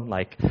alone.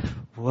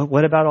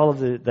 What about all of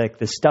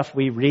the stuff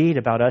we read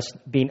about us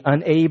being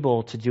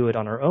unable to do it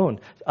on our own?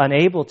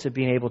 Unable to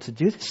being able to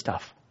do this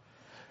stuff.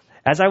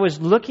 As I was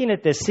looking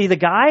at this, see the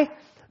guy,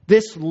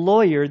 this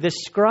lawyer, this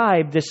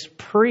scribe, this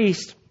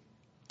priest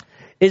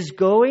is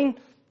going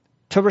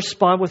to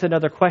respond with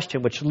another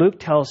question, which Luke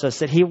tells us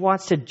that he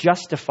wants to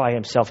justify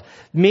himself,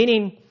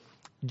 meaning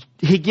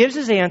he gives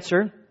his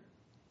answer.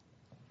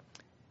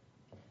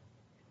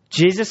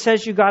 Jesus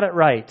says you got it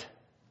right.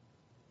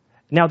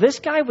 Now, this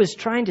guy was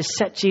trying to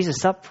set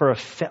Jesus up for a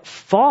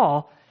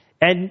fall,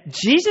 and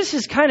Jesus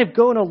is kind of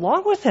going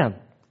along with him.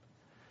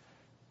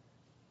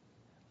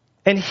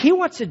 And he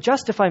wants to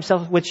justify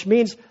himself, which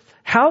means,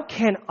 how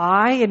can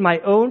I, in my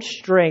own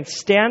strength,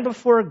 stand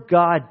before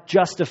God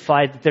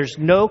justified that there's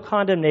no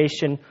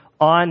condemnation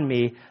on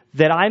me,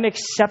 that I'm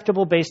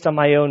acceptable based on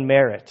my own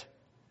merit?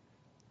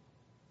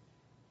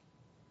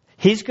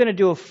 He's going to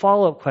do a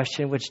follow-up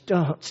question, which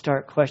don't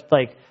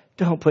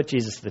put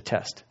Jesus to the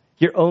test.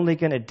 You're only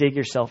going to dig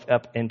yourself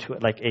up into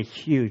it like a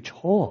huge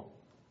hole.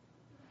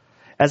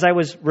 As I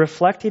was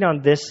reflecting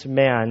on this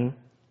man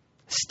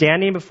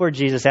standing before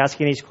Jesus,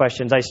 asking these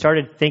questions, I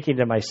started thinking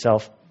to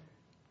myself,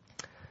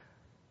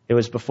 it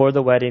was before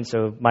the wedding,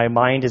 so my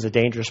mind is a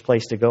dangerous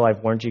place to go.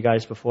 I've warned you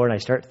guys before, and I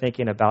start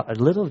thinking about a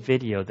little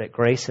video that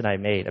Grace and I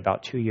made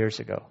about 2 years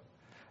ago.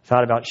 I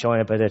thought about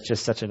showing it, but it's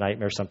just such a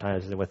nightmare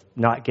sometimes with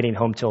not getting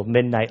home till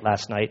midnight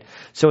last night.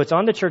 So it's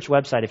on the church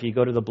website. If you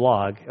go to the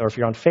blog, or if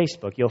you're on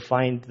Facebook, you'll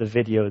find the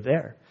video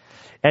there.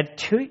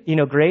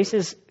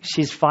 Grace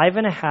she's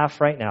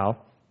 5.5 right now.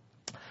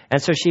 And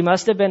so she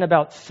must have been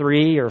about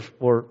 3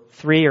 or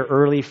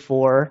early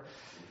 4.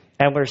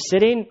 And we're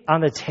sitting on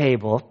the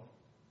table,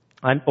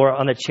 or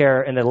on the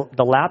chair, and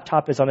the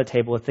laptop is on the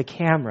table with the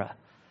camera.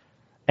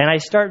 And I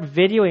start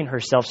videoing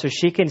herself so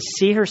she can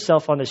see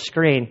herself on the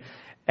screen.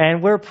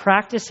 And we're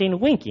practicing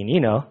winking,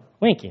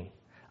 winking.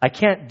 I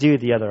can't do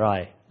the other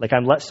eye. Like,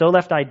 I'm so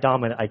left-eye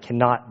dominant, I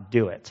cannot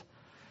do it.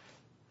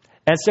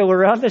 And so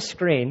we're on the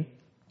screen,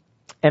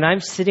 and I'm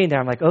sitting there.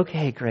 I'm like,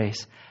 okay,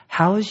 Grace,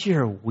 how is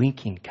your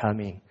winking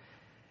coming?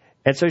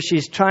 And so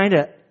she's trying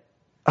to,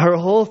 her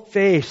whole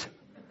face,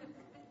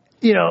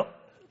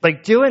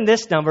 like doing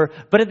this number,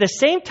 but at the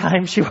same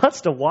time, she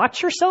wants to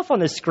watch herself on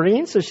the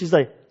screen. So she's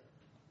like,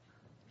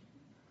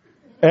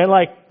 and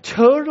like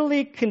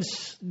totally,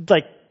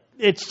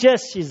 it's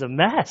just, she's a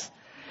mess.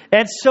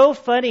 And it's so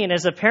funny. And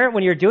as a parent,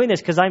 when you're doing this,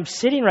 because I'm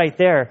sitting right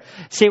there,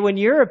 say, when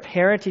you're a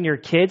parent and your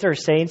kids are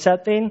saying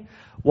something,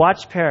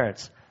 watch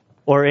parents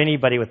or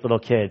anybody with little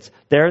kids.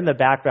 They're in the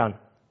background,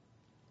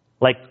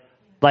 like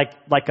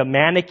a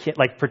mannequin,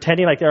 like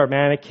pretending like they're a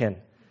mannequin.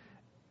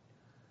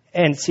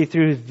 And see,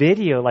 through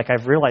video,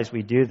 I've realized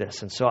we do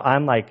this. And so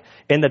I'm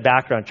in the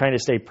background trying to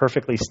stay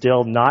perfectly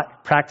still,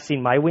 not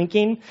practicing my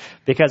winking,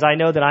 because I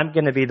know that I'm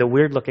going to be the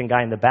weird looking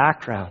guy in the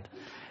background.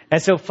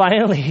 And so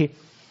finally,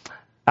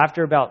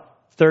 after about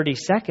 30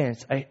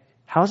 seconds,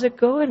 how's it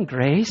going,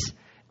 Grace?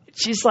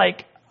 She's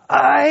like,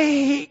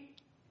 I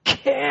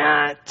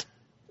can't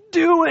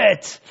do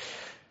it.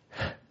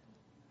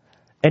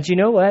 And you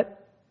know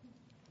what?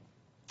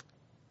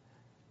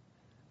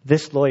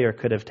 This lawyer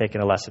could have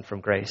taken a lesson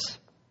from Grace.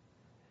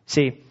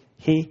 See,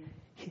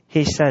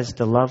 he says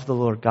to love the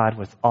Lord God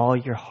with all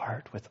your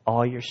heart, with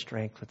all your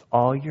strength, with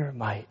all your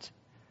might,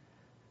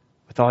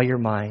 with all your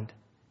mind,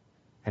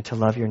 and to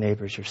love your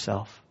neighbors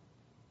yourself.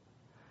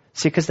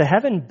 See, because the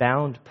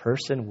heaven-bound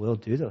person will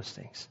do those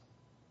things.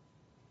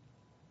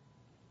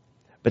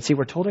 But see,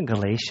 we're told in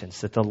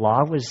Galatians that the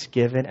law was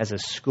given as a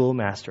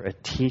schoolmaster, a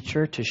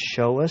teacher, to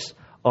show us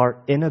our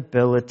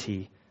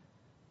inability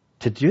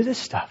to do this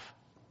stuff.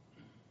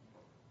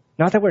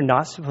 Not that we're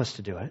not supposed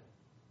to do it.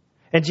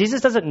 And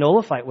Jesus doesn't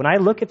nullify it. When I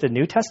look at the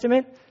New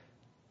Testament,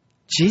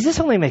 Jesus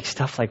only makes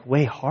stuff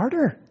way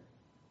harder.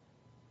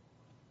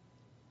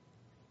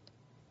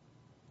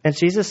 And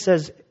Jesus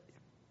says,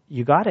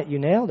 you got it, you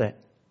nailed it.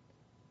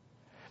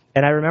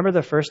 And I remember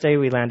the first day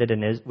we landed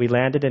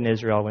in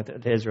Israel. I went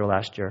to Israel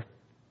last year.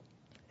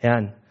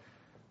 And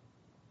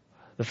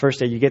the first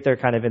day, you get there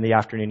kind of in the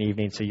afternoon,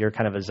 evening, so you're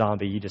kind of a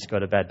zombie. You just go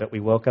to bed. But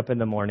we woke up in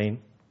the morning,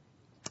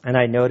 and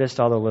I noticed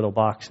all the little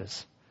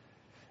boxes.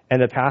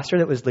 And the pastor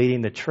that was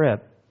leading the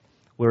trip,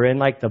 we're in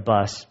the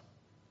bus,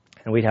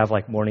 and we'd have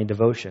morning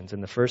devotions.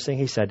 And the first thing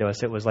he said to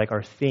us, it was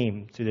our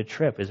theme through the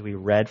trip, is we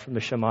read from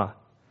the Shema.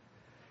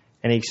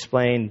 And he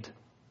explained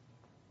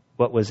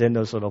what was in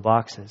those little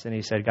boxes. And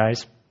he said,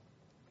 guys,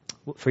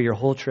 for your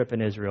whole trip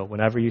in Israel,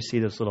 whenever you see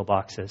those little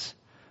boxes,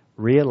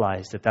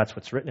 realize that that's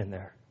what's written in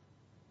there.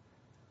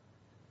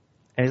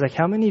 And he's like,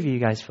 how many of you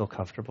guys feel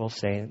comfortable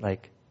saying,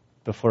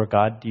 before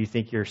God, do you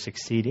think you're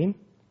succeeding?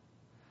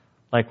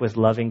 With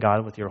loving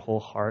God with your whole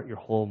heart, your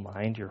whole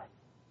mind, your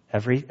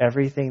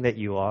everything that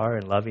you are,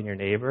 and loving your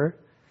neighbor?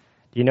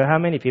 Do you know how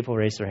many people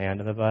raised their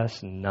hand on the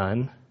bus?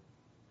 None.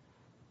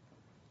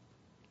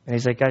 And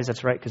he's like, guys,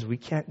 that's right, because we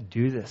can't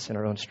do this in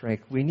our own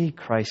strength. We need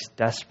Christ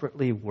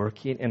desperately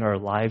working in our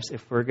lives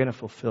if we're going to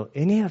fulfill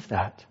any of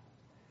that.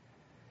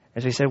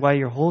 And so he said, while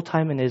your whole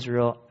time in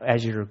Israel,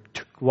 as you're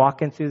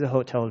walking through the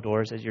hotel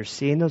doors, as you're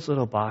seeing those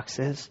little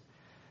boxes,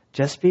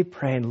 just be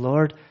praying,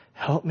 Lord,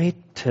 help me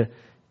to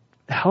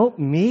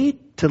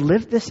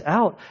live this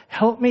out.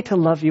 Help me to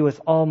love you with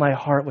all my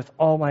heart, with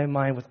all my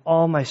mind, with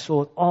all my soul,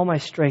 with all my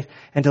strength,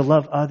 and to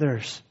love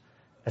others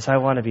as I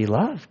want to be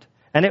loved.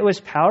 And it was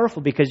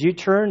powerful because you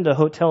turn the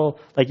hotel,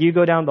 like you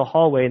go down the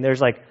hallway and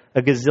there's like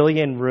a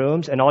gazillion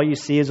rooms and all you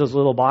see is those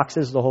little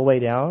boxes the whole way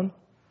down.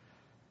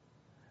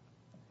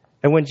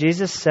 And when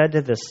Jesus said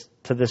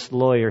to this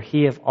lawyer,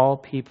 he of all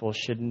people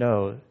should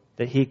know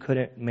that he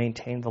couldn't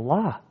maintain the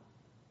law.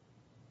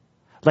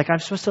 Like, I'm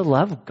supposed to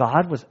love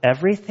God with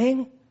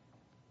everything?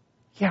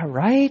 Yeah,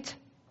 right?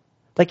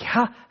 Like,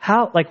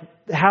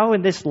 how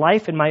in this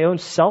life, in my own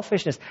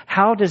selfishness,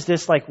 how does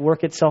this like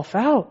work itself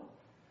out?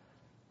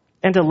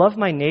 And to love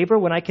my neighbor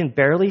when I can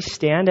barely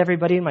stand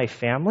everybody in my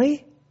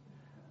family?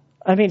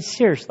 I mean,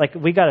 seriously, like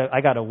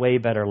I got a way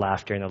better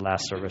laugh during the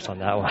last service on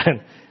that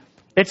one.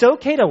 It's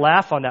okay to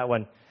laugh on that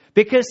one.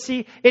 Because,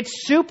 see,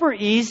 it's super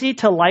easy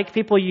to like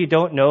people you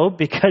don't know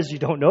because you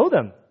don't know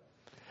them.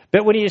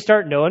 But when you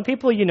start knowing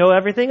people, you know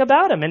everything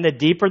about them. And the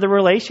deeper the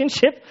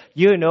relationship,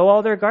 you know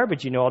all their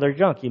garbage, you know all their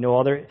junk, you know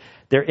all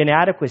their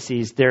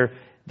inadequacies, their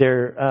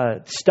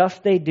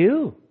stuff they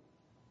do.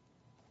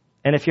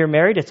 And if you're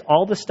married, it's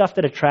all the stuff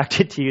that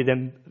attracted to you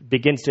then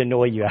begins to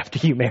annoy you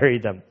after you marry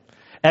them.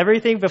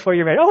 Everything before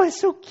you're married, oh, it's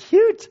so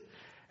cute.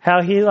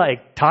 How he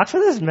like talks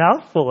with his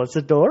mouth full. It's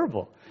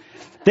adorable.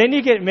 Then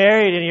you get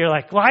married and you're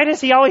like, why does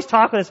he always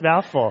talk with his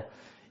mouth full?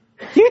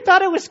 You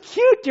thought it was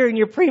cute during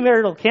your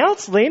premarital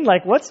counseling.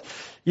 Like what's,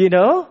 It's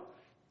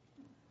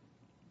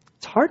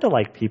hard to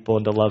like people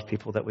and to love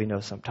people that we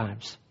know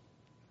sometimes.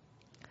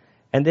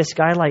 And this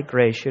guy like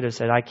Gray should have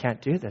said, I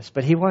can't do this.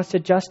 But he wants to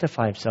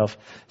justify himself.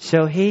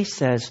 So he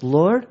says,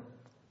 Lord,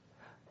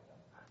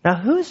 now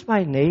who's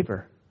my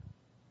neighbor?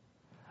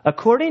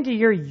 According to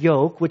your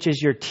yoke, which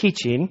is your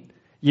teaching,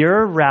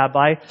 you're a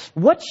rabbi,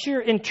 what's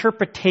your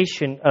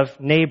interpretation of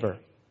neighbor?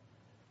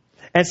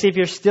 And see, if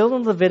you're still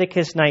in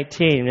Leviticus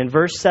 19, in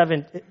verse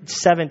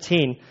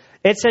 17,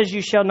 it says,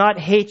 you shall not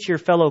hate your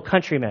fellow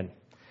countrymen.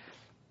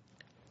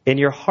 In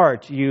your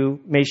heart, you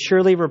may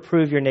surely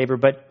reprove your neighbor,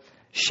 but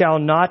shall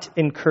not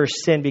incur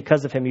sin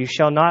because of him. You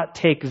shall not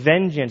take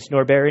vengeance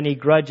nor bear any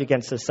grudge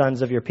against the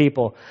sons of your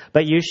people,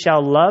 but you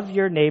shall love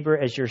your neighbor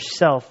as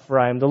yourself, for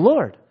I am the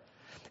Lord.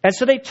 And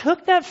so they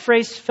took that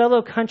phrase,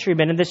 fellow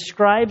countrymen, and the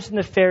scribes and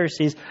the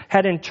Pharisees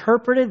had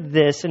interpreted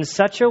this in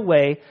such a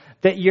way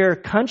that your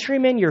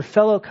countrymen, your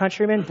fellow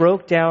countrymen,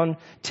 broke down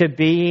to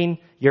being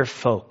your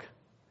folk.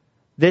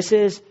 This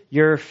is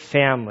your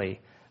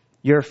family,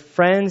 your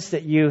friends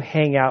that you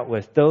hang out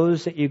with,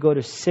 those that you go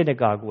to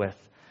synagogue with.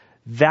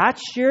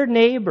 That's your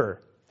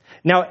neighbor.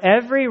 Now,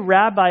 every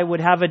rabbi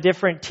would have a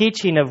different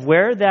teaching of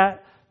where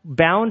that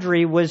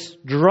boundary was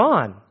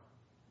drawn.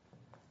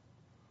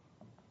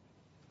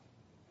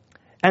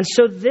 And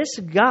so this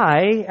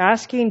guy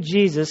asking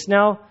Jesus,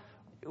 now,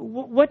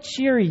 what's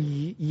your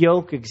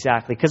yoke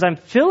exactly? Because I'm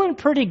feeling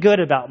pretty good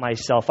about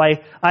myself.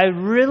 I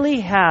really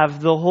have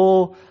the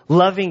whole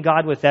loving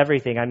God with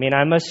everything. I mean,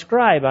 I'm a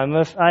scribe.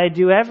 I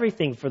do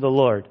everything for the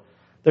Lord.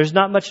 There's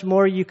not much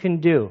more you can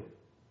do.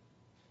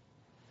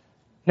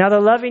 Now, the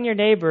loving your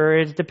neighbor,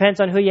 it depends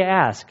on who you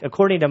ask.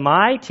 According to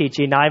my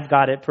teaching, I've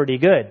got it pretty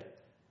good.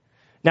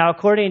 Now,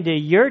 according to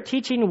your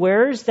teaching,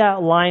 where's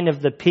that line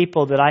of the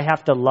people that I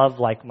have to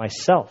love like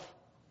myself?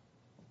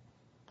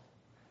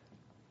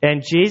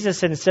 And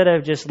Jesus, instead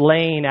of just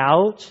laying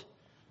out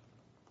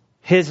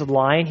his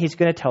line, he's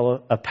going to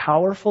tell a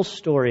powerful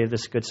story of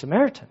this Good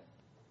Samaritan.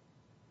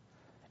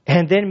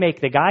 And then make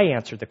the guy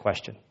answer the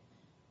question.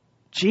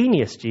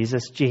 Genius,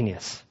 Jesus,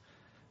 genius.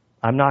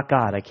 I'm not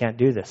God. I can't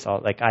do this.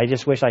 I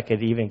just wish I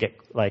could even get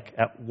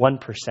at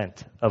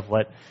 1% of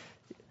what,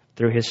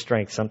 through his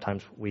strength,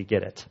 sometimes we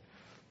get it.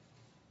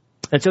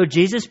 And so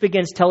Jesus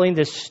begins telling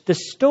this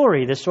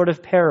story, this sort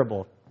of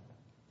parable.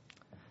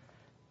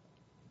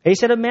 He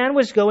said, a man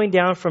was going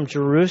down from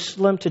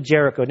Jerusalem to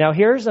Jericho. Now,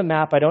 here's a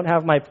map. I don't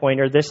have my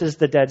pointer. This is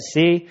the Dead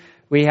Sea.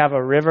 We have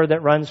a river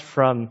that runs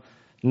from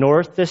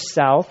north to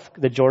south,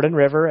 the Jordan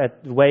River.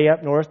 Way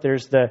up north,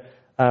 there's the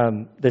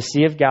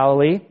Sea of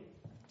Galilee.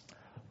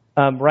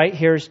 Right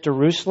here's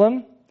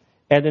Jerusalem,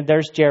 and then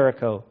there's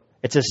Jericho.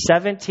 It's a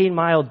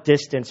 17-mile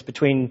distance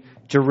between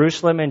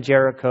Jerusalem and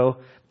Jericho,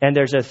 and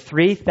there's a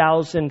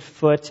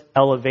 3,000-foot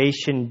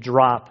elevation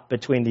drop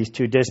between these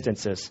two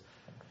distances.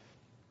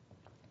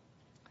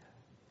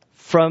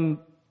 From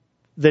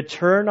the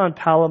turn on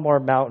Palomar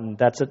Mountain,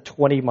 that's at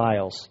 20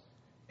 miles,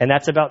 and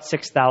that's about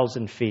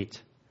 6,000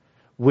 feet.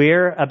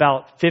 We're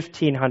about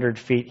 1,500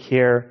 feet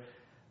here,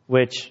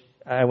 which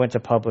I went to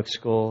public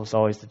school. It's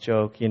always the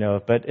joke,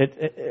 but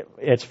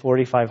it's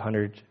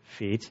 4,500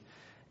 feet.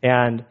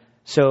 And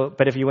so,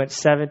 but if you went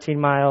 17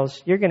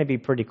 miles, you're going to be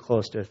pretty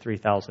close to a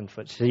 3,000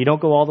 foot. So you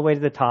don't go all the way to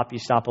the top. You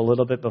stop a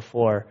little bit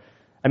before.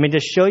 I mean, to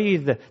show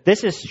you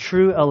this is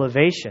true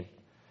elevation.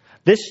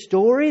 This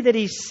story that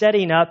he's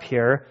setting up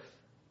here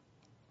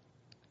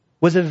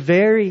was a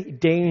very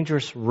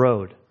dangerous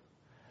road.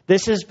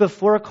 This is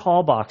before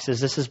call boxes.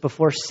 This is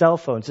before cell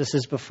phones. This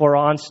is before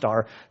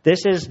OnStar.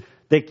 This is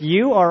that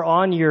you are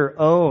on your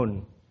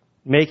own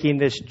making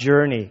this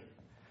journey.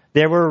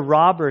 There were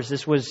robbers.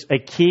 This was a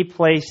key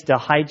place to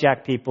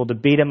hijack people, to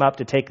beat them up,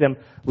 to take them,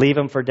 leave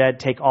them for dead,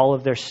 take all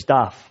of their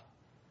stuff.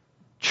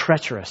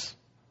 Treacherous.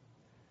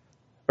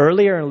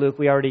 Earlier in Luke,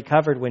 we already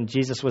covered when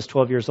Jesus was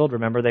 12 years old.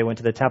 Remember, they went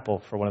to the temple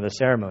for one of the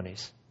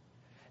ceremonies.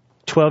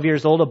 12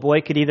 years old, a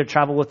boy could either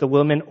travel with the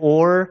women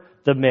or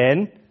the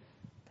men.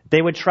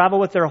 They would travel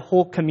with their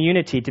whole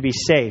community to be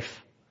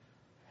safe.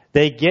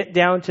 They get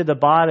down to the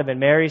bottom, and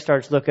Mary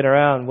starts looking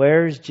around.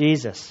 Where's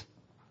Jesus?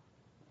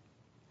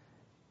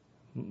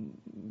 A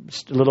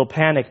little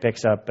panic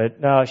picks up, but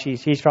no,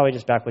 he's probably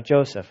just back with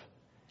Joseph.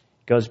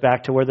 Goes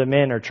back to where the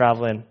men are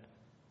traveling,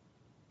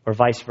 or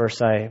vice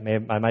versa.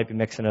 I might be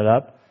mixing it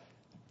up.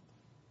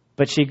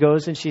 But she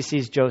goes and she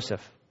sees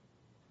Joseph.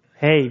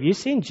 Hey, have you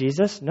seen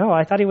Jesus? No,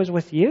 I thought he was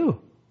with you.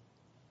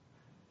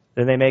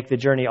 Then they make the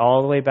journey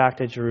all the way back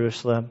to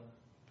Jerusalem.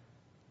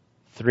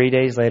 3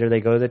 days later, they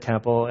go to the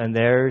temple, and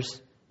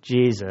there's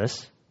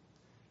Jesus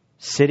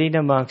sitting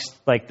amongst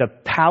like the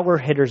power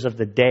hitters of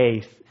the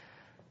day,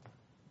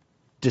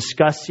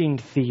 discussing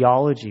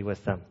theology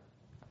with them.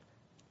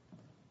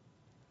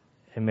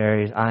 And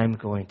Mary's, I'm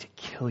going to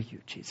kill you,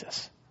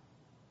 Jesus.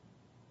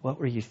 What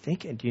were you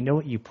thinking? Do you know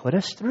what you put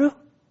us through?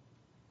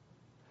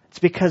 It's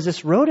because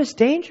this road is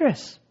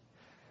dangerous.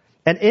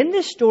 And in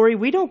this story,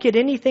 we don't get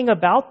anything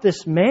about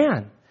this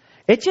man.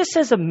 It just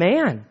says a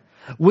man.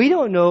 We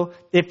don't know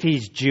if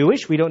he's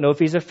Jewish. We don't know if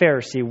he's a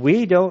Pharisee.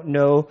 We don't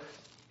know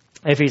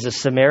if he's a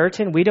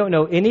Samaritan. We don't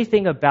know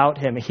anything about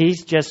him.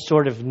 He's just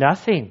sort of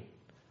nothing,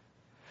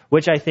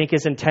 which I think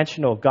is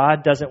intentional.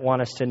 God doesn't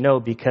want us to know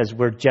because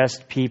we're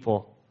just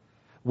people.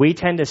 We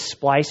tend to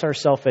splice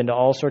ourselves into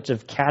all sorts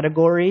of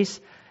categories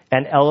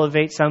and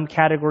elevate some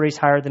categories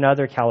higher than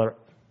other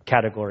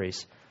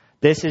categories.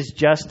 This is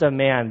just a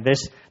man.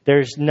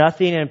 There's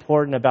nothing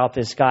important about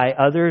this guy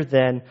other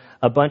than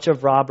a bunch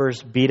of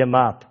robbers beat him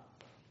up.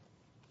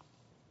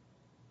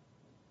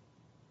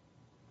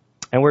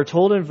 And we're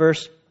told in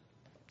verse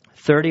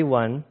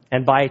 31,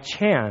 and by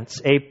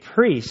chance, a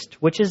priest,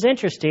 which is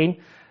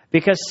interesting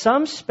because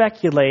some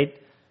speculate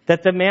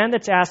that the man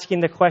that's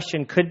asking the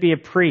question could be a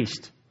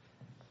priest.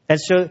 And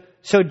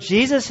so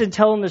Jesus, in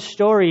telling the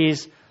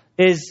stories,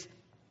 is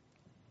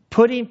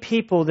putting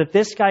people that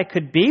this guy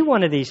could be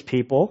one of these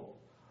people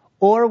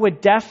or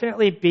would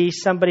definitely be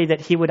somebody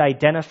that he would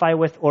identify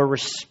with or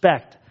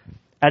respect.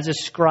 As a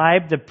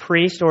scribe, the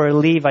priest, or a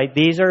Levite,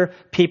 these are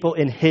people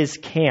in his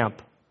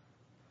camp.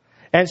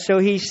 And so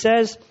he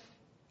says,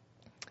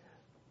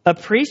 a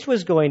priest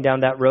was going down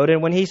that road,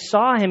 and when he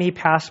saw him, he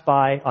passed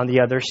by on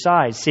the other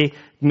side. See,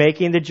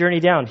 making the journey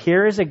down.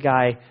 Here is a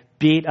guy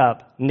beat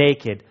up,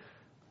 naked,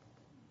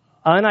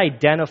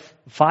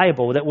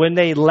 unidentifiable, that when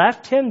they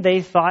left him,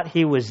 they thought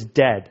he was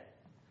dead.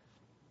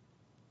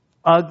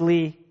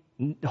 Ugly,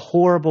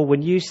 horrible.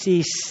 When you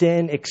see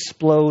sin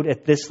explode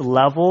at this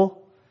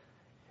level,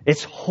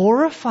 it's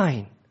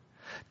horrifying.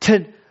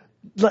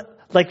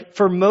 Like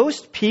for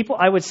most people,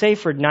 I would say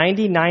for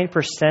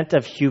 99%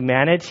 of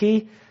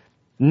humanity,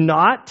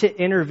 not to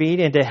intervene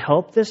and to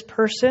help this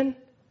person,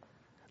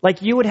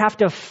 like you would have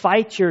to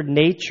fight your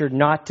nature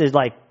not to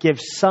like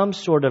give some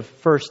sort of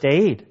first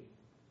aid.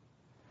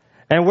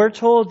 And we're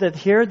told that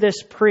here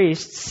this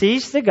priest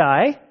sees the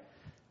guy,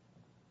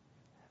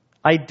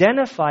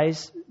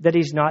 identifies that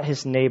he's not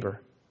his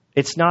neighbor.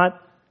 It's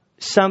not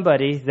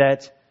somebody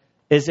that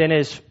is in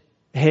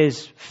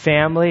his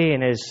family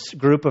and his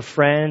group of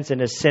friends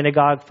and his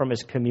synagogue from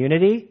his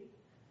community.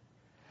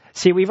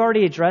 See, we've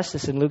already addressed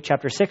this in Luke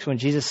chapter 6 when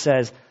Jesus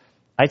says,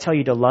 I tell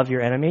you to love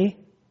your enemy.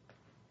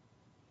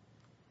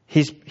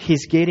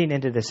 He's getting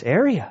into this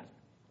area.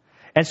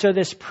 And so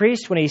this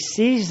priest, when he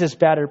sees this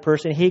battered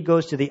person, he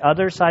goes to the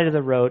other side of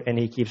the road and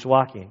he keeps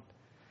walking.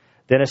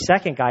 Then a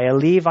second guy, a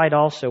Levite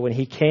also, when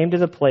he came to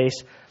the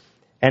place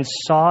and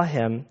saw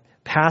him,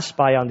 passed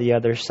by on the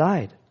other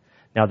side.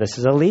 Now this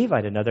is a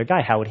Levite, another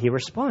guy. How would he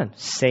respond?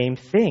 Same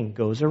thing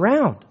goes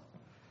around.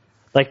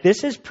 Like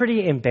this is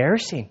pretty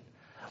embarrassing.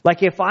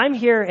 Like if I'm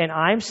here and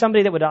I'm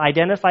somebody that would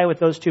identify with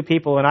those two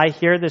people and I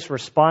hear this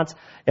response,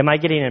 am I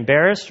getting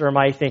embarrassed or am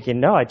I thinking,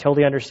 no, I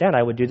totally understand.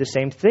 I would do the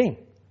same thing.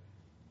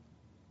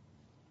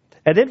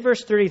 And then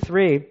verse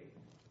 33,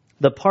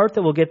 the part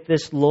that will get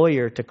this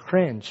lawyer to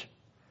cringe.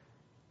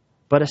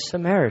 But a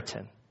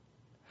Samaritan.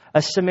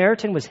 A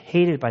Samaritan was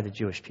hated by the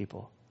Jewish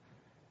people.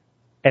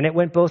 And it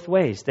went both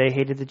ways. They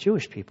hated the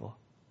Jewish people.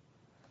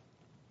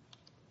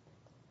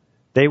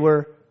 They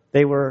were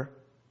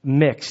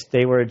mixed.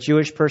 They were a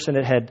Jewish person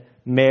that had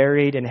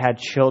married and had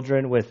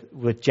children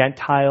with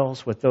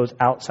Gentiles, with those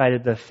outside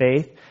of the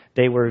faith.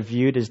 They were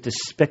viewed as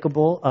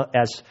despicable,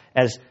 as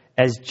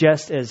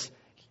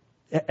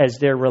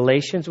their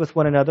relations with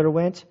one another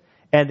went.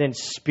 And then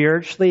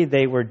spiritually,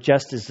 they were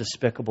just as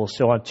despicable.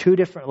 So on two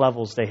different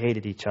levels, they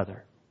hated each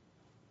other.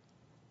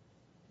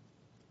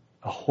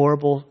 A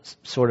horrible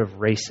sort of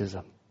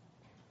racism.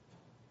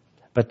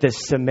 But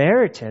this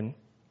Samaritan,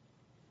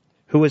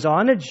 who was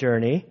on a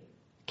journey,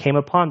 came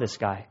upon this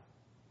guy.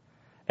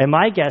 And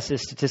my guess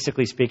is,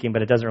 statistically speaking,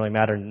 but it doesn't really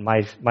matter.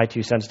 My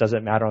 2 cents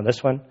doesn't matter on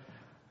this one.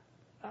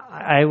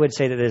 I would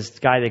say that this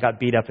guy that got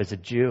beat up is a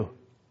Jew.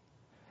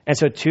 And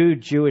so two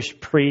Jewish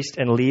priests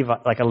and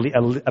Levite, like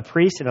a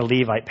priest and a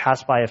Levite,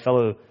 passed by a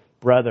fellow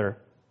brother.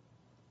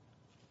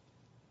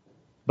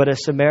 But a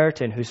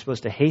Samaritan who's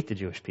supposed to hate the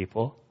Jewish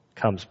people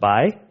comes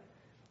by.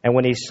 And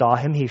when he saw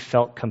him, he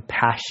felt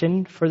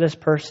compassion for this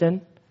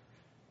person.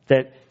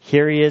 That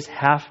here he is,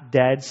 half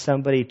dead.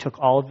 Somebody took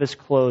all of his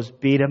clothes,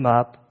 beat him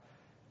up.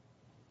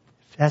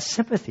 Has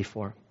sympathy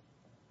for him.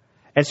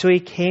 And so he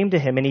came to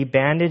him and he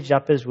bandaged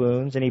up his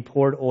wounds and he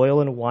poured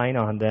oil and wine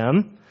on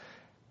them.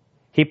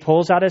 He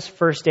pulls out his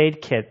first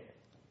aid kit.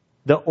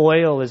 The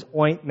oil is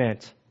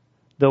ointment.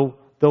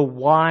 The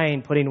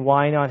wine, putting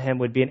wine on him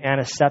would be an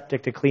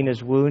antiseptic to clean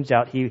his wounds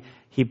out.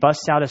 He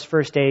busts out his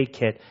first aid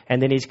kit,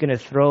 and then he's going to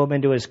throw him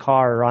into his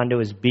car or onto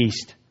his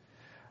beast.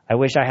 I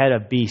wish I had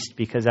a beast,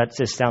 because that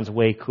just sounds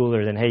way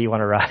cooler than, hey, you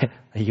want to ride?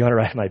 You want to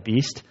ride my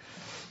beast?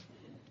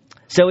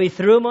 So he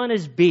threw him on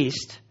his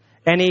beast,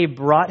 and he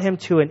brought him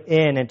to an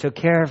inn and took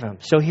care of him.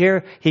 So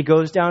here he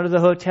goes down to the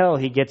hotel.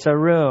 He gets a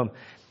room.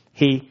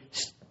 He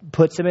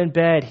puts him in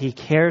bed. He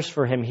cares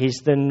for him. He's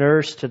the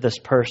nurse to this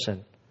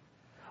person.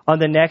 On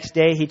the next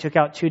day, he took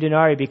out 2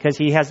 denarii because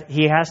he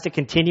has to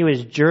continue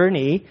his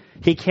journey.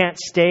 He can't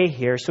stay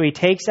here. So he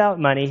takes out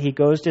money. He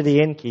goes to the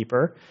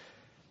innkeeper.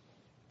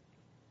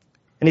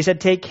 And he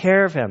said, take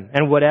care of him.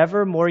 And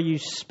whatever more you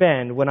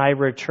spend, when I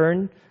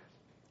return,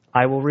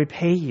 I will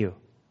repay you.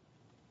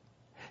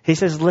 He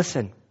says,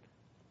 listen,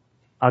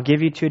 I'll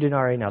give you 2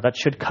 denarii now. That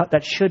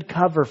should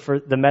cover for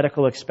the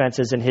medical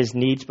expenses and his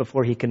needs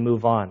before he can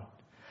move on.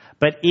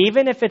 But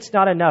even if it's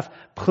not enough,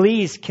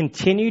 please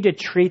continue to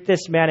treat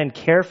this man and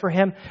care for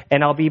him.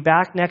 And I'll be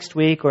back next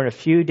week or in a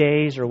few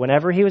days or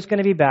whenever he was going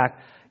to be back.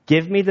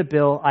 Give me the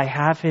bill. I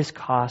have his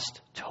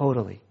cost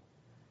totally.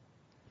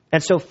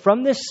 And so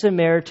from this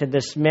Samaritan,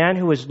 this man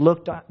who was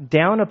looked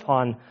down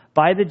upon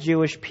by the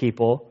Jewish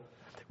people,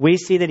 we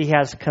see that he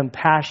has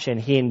compassion.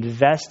 He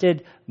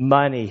invested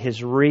money,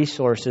 his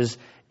resources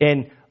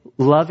in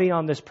loving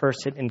on this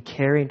person and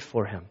caring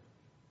for him.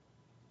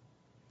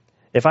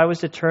 If I was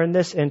to turn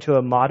this into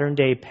a modern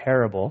day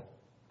parable,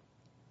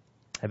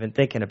 I've been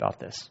thinking about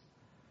this.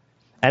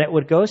 And it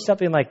would go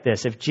something like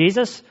this. If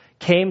Jesus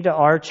came to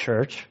our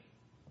church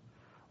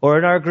or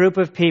in our group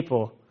of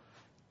people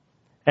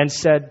and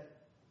said,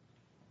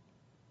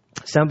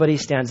 somebody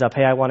stands up,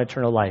 hey, I want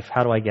eternal life.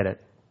 How do I get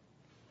it?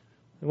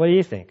 What do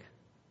you think?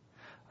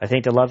 I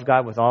think to love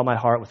God with all my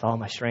heart, with all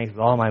my strength, with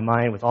all my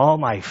mind, with all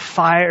my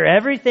fire,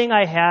 everything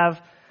I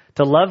have,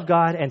 to love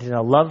God and to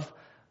love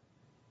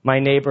my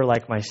neighbor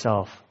like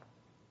myself.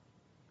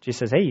 Jesus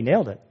says, hey, you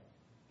nailed it.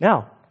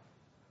 Now,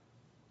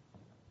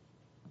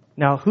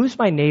 who's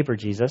my neighbor,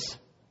 Jesus?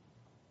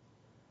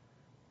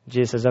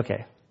 Jesus says,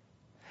 okay.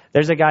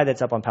 There's a guy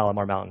that's up on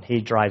Palomar Mountain.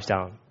 He drives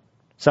down.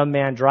 Some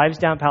man drives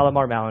down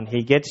Palomar Mountain.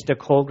 He gets to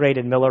Colgrade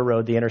and Miller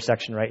Road, the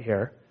intersection right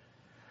here.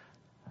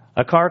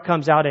 A car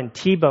comes out and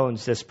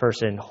T-bones this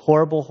person.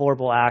 Horrible,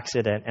 horrible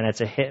accident, and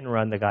it's a hit and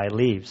run. The guy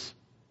leaves.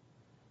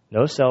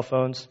 No cell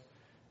phones.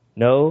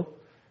 No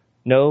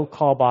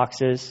call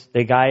boxes.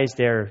 The guy is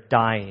there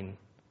dying.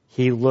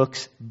 He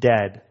looks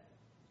dead.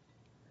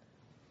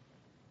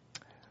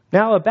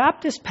 Now a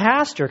Baptist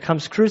pastor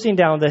comes cruising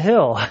down the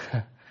hill.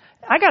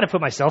 I got to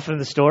put myself in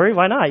the story.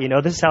 Why not?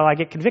 This is how I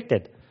get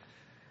convicted.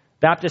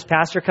 Baptist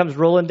pastor comes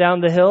rolling down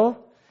the hill,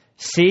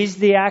 sees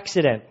the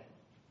accident,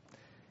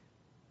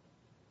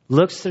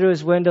 looks through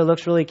his window,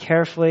 looks really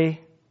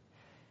carefully.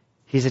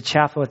 He's a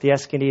chaplain with the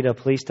Escondido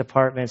Police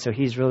Department, so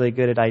he's really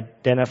good at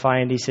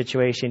identifying these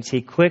situations.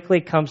 He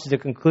quickly comes to the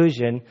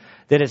conclusion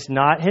that it's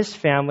not his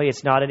family,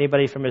 it's not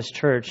anybody from his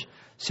church,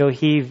 so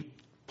he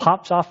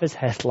pops off his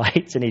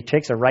headlights and he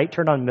takes a right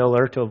turn on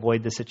Miller to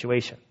avoid the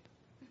situation.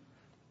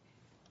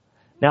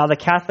 Now the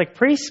Catholic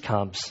priest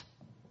comes,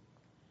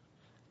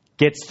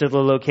 gets to the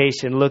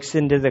location, looks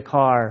into the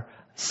car,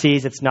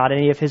 sees it's not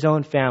any of his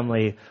own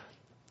family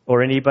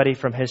or anybody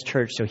from his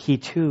church, so he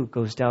too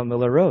goes down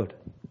Miller Road.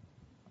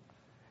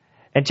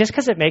 And just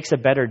because it makes a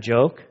better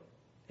joke,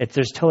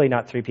 there's totally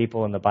not 3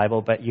 people in the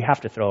Bible, but you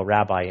have to throw a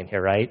rabbi in here,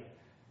 right?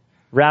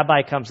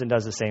 Rabbi comes and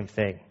does the same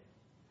thing.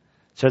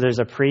 So there's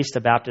a priest,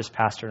 a Baptist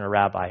pastor, and a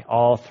rabbi.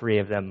 All 3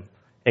 of them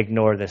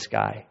ignore this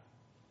guy.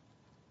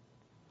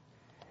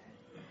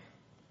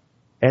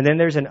 And then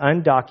there's an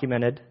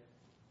undocumented,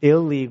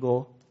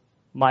 illegal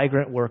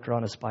migrant worker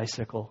on his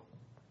bicycle,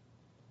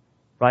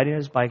 riding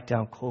his bike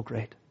down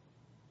Colgrade.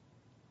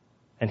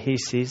 And he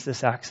sees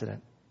this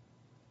accident.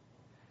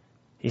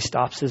 He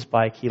stops his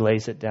bike, he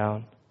lays it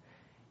down.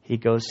 He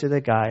goes to the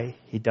guy,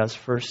 he does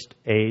first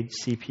aid,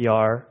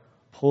 CPR,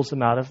 pulls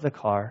him out of the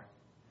car,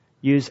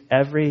 use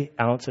every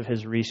ounce of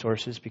his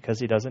resources because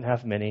he doesn't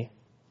have many.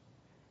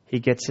 He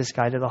gets this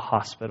guy to the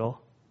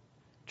hospital,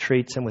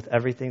 treats him with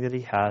everything that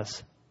he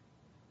has.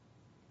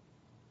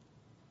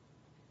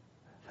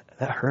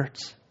 That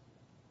hurts.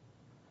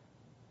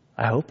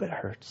 I hope it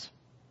hurts.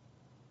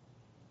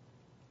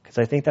 Because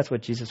I think that's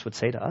what Jesus would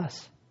say to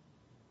us.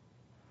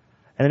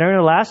 And then in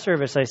the last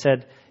service, I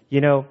said,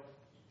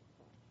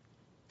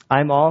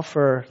 I'm all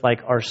for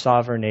our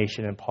sovereign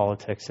nation and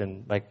politics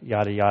and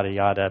yada, yada,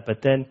 yada.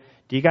 But then,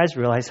 do you guys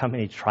realize how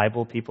many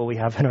tribal people we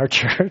have in our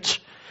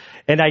church?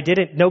 And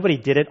nobody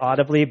did it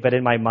audibly, but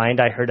in my mind,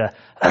 I heard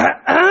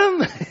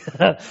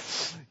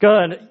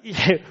going,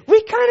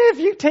 we if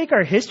you take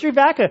our history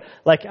back,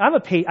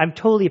 I'm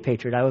totally a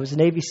patriot. I was a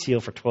Navy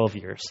SEAL for 12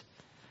 years.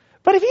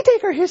 But if you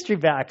take our history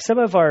back, some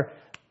of our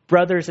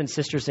brothers and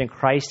sisters in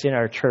Christ in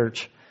our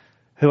church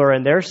who are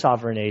in their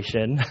sovereign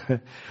nation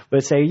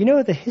would say,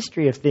 the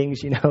history of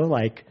things,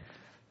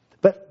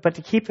 but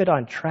to keep it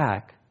on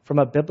track, from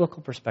a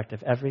biblical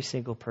perspective, every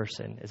single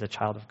person is a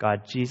child of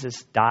God.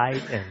 Jesus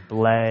died and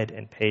bled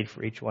and paid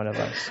for each one of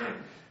us.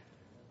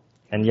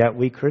 And yet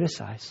we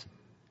criticize,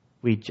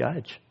 we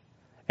judge.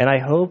 And I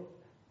hope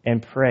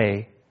and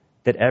pray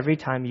that every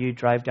time you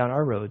drive down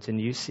our roads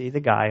and you see the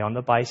guy on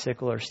the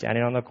bicycle or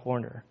standing on the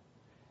corner,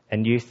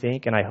 and you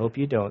think, and I hope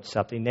you don't,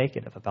 something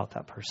negative about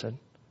that person,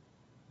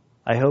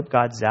 I hope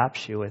God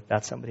zaps you with,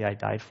 that's somebody I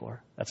died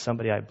for. That's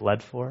somebody I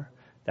bled for.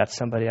 That's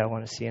somebody I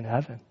want to see in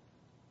heaven.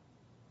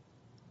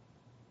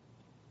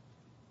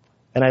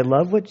 And I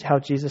love how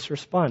Jesus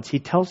responds. He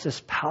tells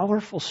this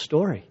powerful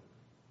story.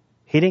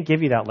 He didn't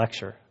give you that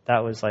lecture.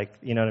 That was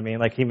you know what I mean?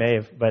 He may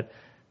have, but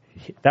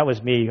that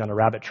was me on a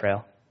rabbit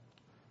trail.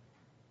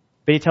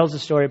 But he tells a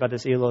story about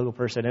this illogical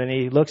person, and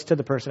he looks to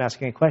the person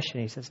asking a question.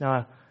 He says,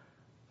 now,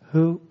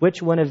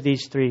 which one of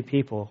these 4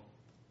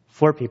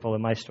 people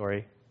in my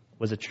story,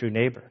 was a true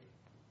neighbor?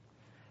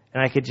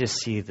 And I could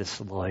just see this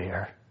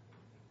lawyer.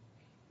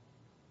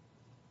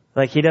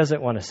 He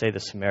doesn't want to say the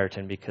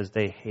Samaritan because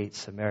they hate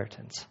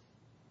Samaritans.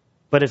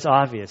 But it's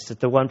obvious that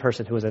the one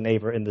person who was a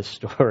neighbor in the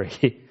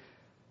story.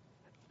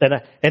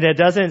 And it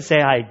doesn't say,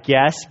 I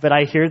guess, but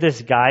I hear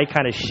this guy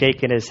kind of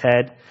shaking his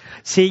head.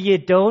 See, you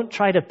don't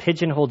try to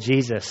pigeonhole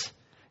Jesus,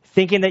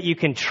 thinking that you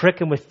can trick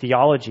him with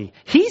theology.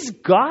 He's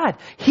God.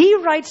 He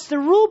writes the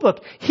rule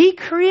book. He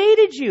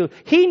created you.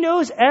 He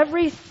knows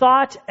every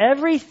thought,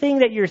 everything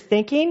that you're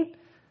thinking.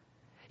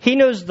 He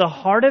knows the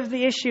heart of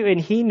the issue, and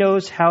he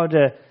knows how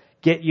to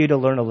get you to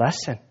learn a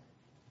lesson.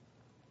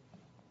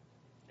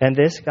 And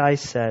this guy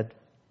said,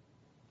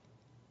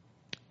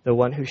 the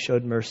one who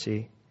showed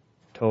mercy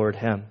toward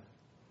him.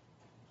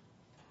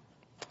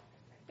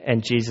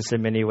 And Jesus,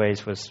 in many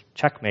ways, was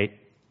checkmate.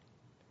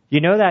 You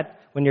know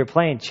that when you're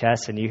playing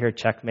chess and you hear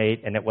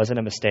checkmate and it wasn't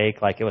a mistake,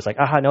 it was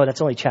no,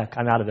 that's only check.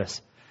 I'm out of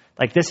this.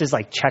 This is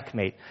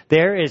checkmate.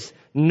 There is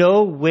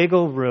no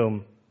wiggle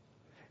room.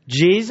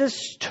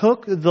 Jesus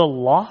took the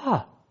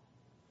law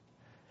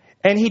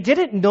and he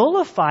didn't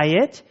nullify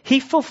it. He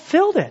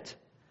fulfilled it.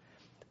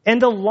 And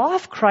the law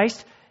of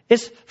Christ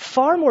is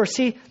far more.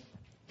 See,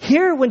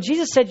 here, when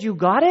Jesus said, you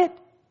got it,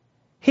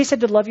 he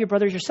said to love your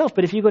brother as yourself.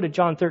 But if you go to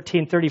John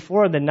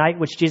 13:34, on the night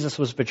which Jesus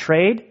was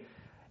betrayed,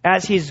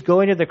 as he's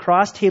going to the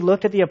cross, he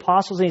looked at the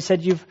apostles and he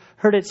said, you've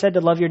heard it said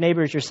to love your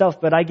neighbor as yourself,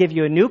 but I give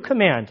you a new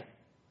command,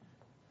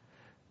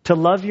 to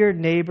love your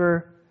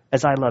neighbor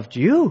as I loved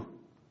you.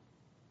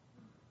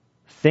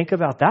 Think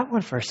about that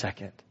one for a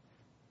second.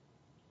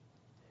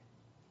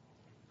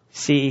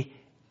 See,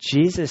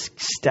 Jesus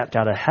stepped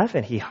out of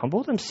heaven. He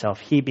humbled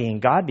himself. He, being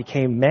God,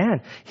 became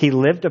man. He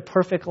lived a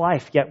perfect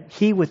life, yet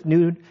he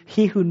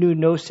who knew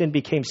no sin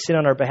became sin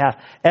on our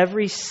behalf.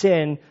 Every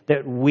sin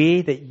that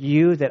we, that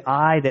you, that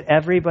I, that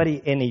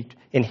everybody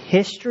in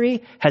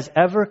history has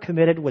ever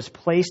committed was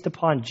placed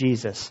upon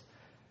Jesus.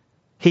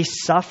 He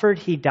suffered,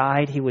 he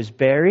died, he was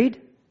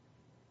buried.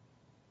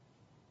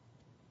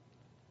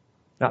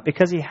 Not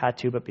because he had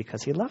to, but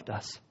because he loved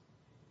us.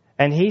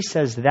 And he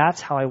says, that's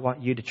how I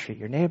want you to treat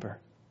your neighbor.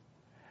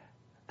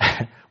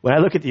 When I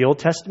look at the Old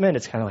Testament,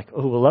 it's kind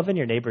of loving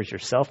your neighbor as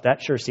yourself,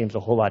 that sure seems a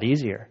whole lot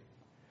easier.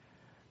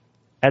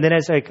 And then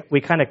as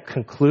we kind of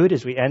conclude,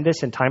 as we end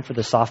this in time for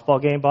the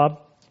softball game,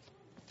 Bob,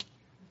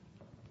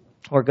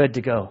 we're good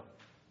to go.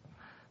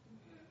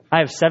 I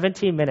have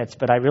 17 minutes,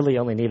 but I really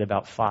only need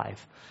about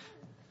 5.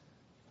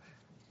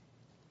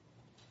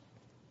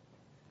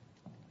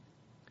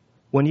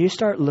 When you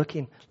start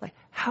looking,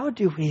 how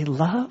do we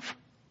love?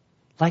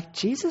 Like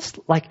Jesus?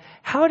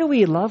 How do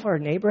we love our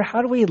neighbor?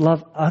 How do we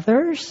love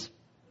others?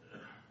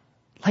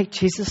 Like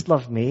Jesus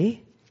loved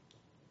me?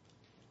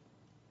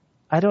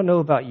 I don't know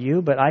about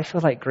you, but I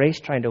feel like Grace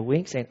trying to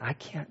wink, saying, I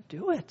can't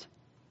do it.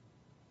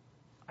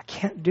 I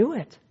can't do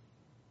it.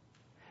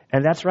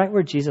 And that's right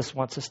where Jesus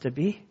wants us to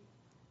be.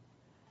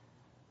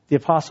 The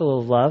apostle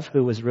of love,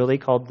 who was really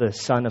called the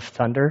son of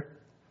thunder,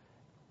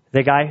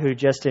 the guy who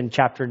just in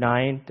chapter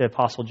 9, the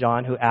apostle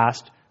John, who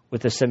asked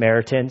with the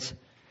Samaritans,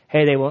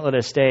 hey, they won't let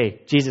us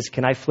stay. Jesus,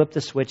 can I flip the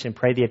switch and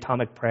pray the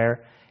atomic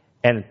prayer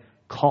and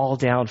call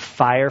down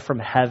fire from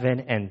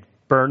heaven and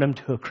burn them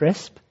to a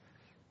crisp?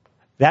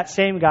 That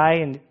same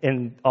guy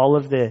in all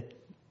of the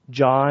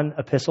John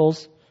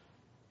epistles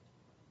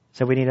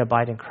said we need to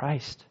abide in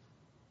Christ.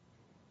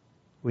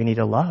 We need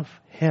to love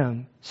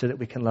him so that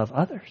we can love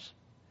others.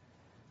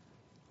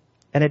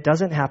 And it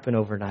doesn't happen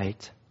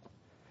overnight.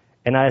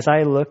 And as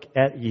I look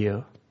at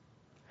you,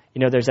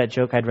 there's that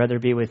joke, I'd rather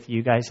be with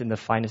you guys than the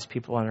finest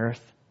people on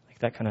earth.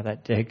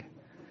 That dig.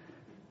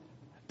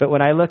 But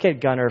when I look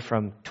at Gunnar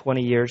from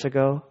 20 years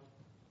ago,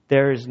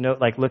 there is no,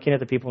 looking at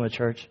the people in the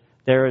church,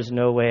 there is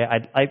no way,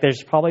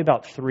 there's probably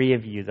about 3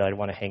 of you that I'd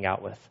want to hang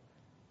out with.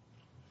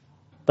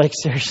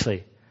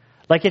 Seriously.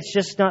 It's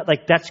just not,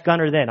 that's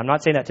Gunnar then. I'm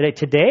not saying that today.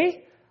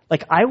 Today,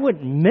 Like, I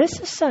wouldn't miss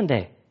a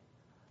Sunday.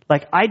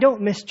 Like, I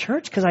don't miss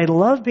church because I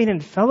love being in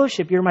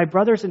fellowship. You're my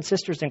brothers and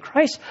sisters in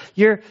Christ.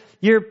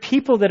 You're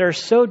people that are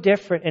so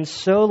different and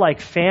so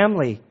like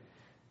family.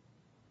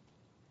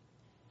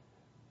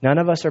 None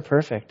of us are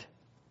perfect.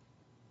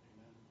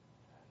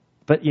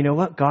 But you know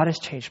what? God has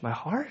changed my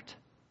heart.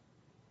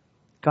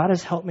 God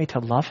has helped me to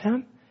love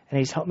Him, and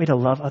He's helped me to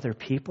love other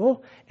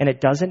people. And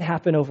it doesn't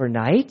happen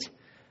overnight.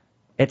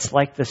 It's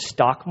like the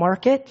stock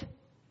market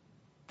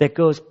that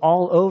goes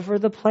all over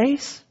the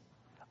place,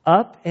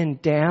 up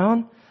and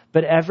down.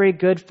 But every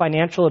good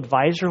financial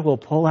advisor will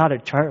pull out a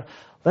chart.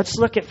 Let's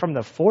look at from the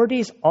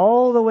 40s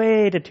all the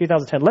way to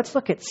 2010. Let's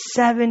look at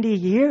 70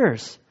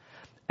 years.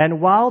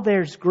 And while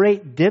there's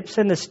great dips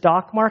in the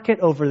stock market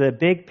over the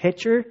big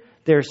picture,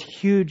 there's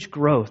huge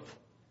growth.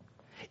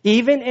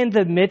 Even in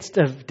the midst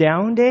of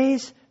down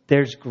days,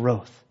 there's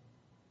growth.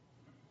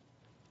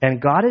 And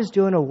God is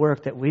doing a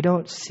work that we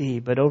don't see,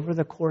 but over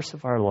the course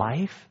of our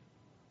life,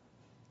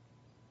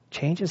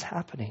 change is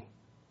happening.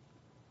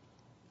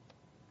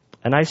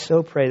 And I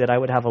so pray that I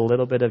would have a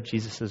little bit of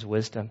Jesus'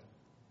 wisdom.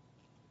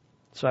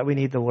 That's why we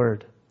need the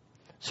Word.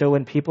 So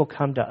when people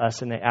come to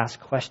us and they ask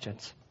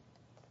questions,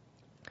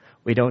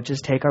 we don't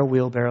just take our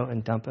wheelbarrow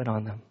and dump it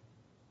on them.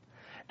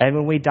 And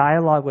when we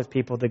dialogue with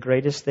people, the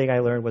greatest thing I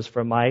learned was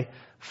from my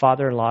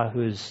father-in-law,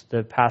 who's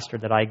the pastor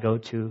that I go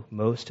to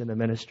most in the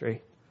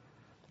ministry.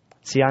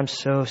 See, I'm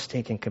so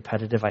stinking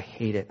competitive. I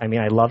hate it. I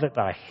mean, I love it,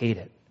 but I hate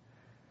it.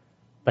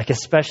 Like,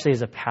 especially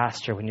as a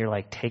pastor, when you're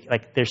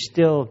they're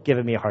still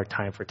giving me a hard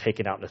time for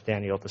taking out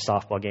Nathaniel at the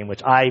softball game,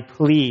 which I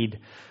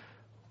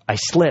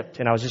slipped,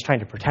 and I was just trying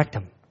to protect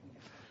him.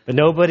 But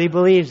nobody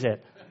believes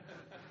it.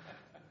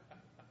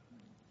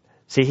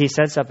 See, he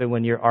said something: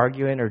 when you're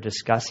arguing or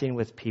discussing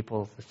with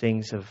people the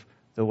things of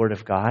the Word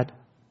of God,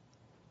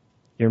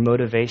 your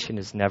motivation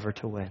is never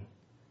to win.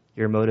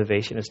 Your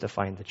motivation is to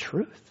find the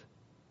truth.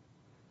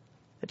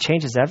 It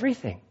changes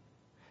everything.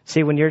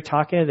 See, when you're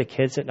talking to the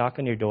kids that knock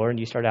on your door and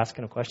you start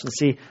asking them questions,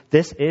 see,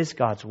 this is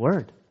God's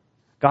Word.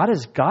 God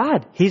is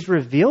God. He's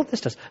revealed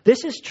this to us.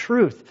 This is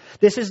truth.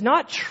 This is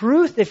not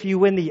truth if you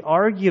win the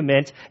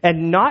argument,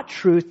 and not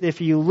truth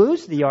if you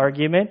lose the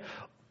argument,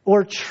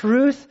 or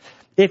truth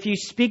if you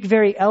speak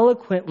very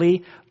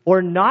eloquently,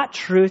 or not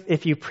truth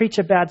if you preach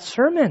a bad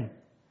sermon.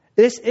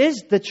 This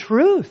is the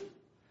truth.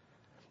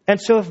 And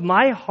so if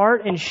my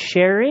heart in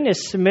sharing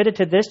is submitted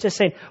to this, to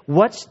saying,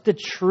 what's the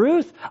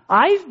truth?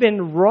 I've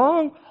been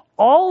wrong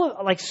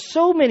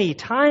so many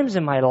times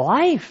in my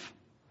life.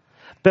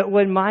 But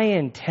when my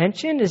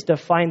intention is to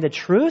find the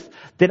truth,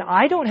 then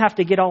I don't have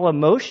to get all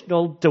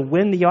emotional to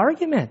win the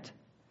argument.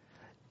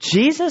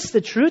 Jesus,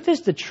 the truth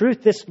is the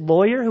truth. This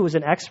lawyer who was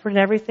an expert in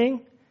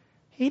everything,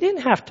 he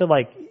didn't have to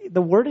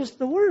the Word is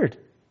the Word.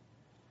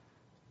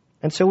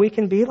 And so we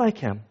can be like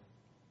Him.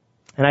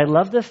 And I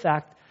love the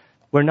fact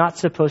we're not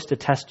supposed to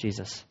test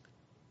Jesus.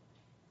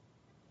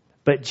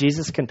 But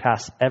Jesus can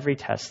pass every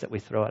test that we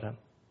throw at Him.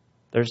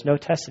 There's no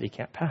test that He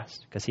can't pass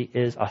because He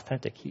is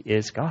authentic. He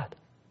is God.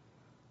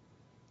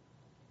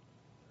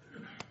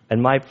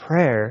 And my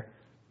prayer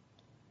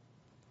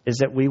is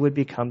that we would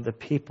become the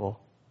people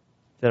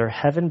that are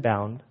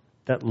heaven-bound,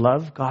 that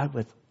love God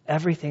with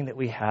everything that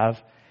we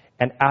have,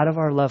 and out of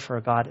our love for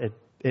God,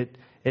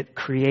 it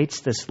creates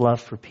this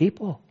love for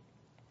people.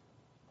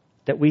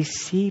 That we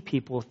see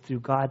people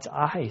through God's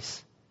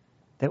eyes.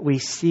 That we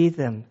see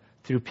them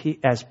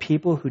as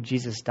people who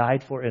Jesus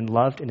died for and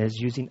loved and is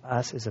using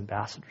us as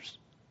ambassadors.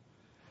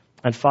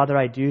 And Father,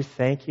 I do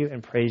thank You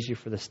and praise You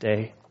for this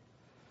day.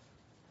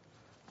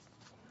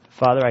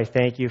 Father, I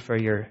thank You for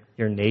your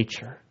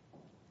nature.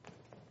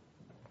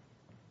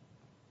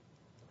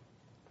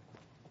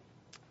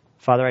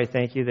 Father, I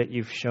thank You that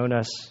You've shown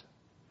us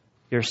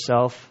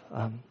Yourself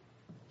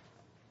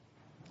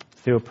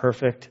through a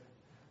perfect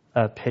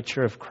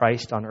picture of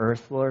Christ on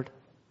earth, Lord.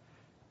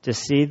 To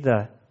see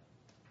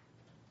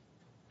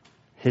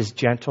His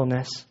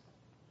gentleness,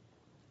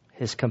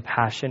 His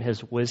compassion,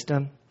 His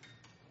wisdom.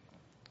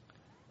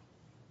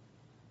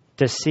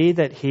 To see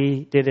that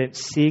He didn't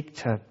seek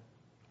to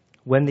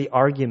win the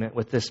argument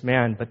with this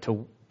man, but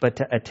to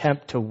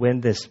attempt to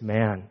win this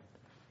man.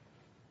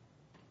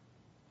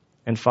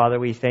 And Father,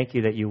 we thank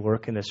You that You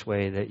work in this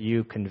way, that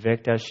You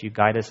convict us, You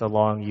guide us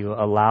along, You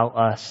allow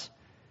us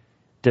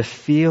to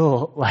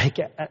feel like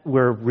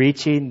we're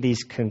reaching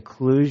these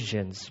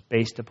conclusions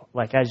based upon,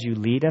 as You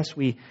lead us,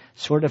 we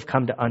sort of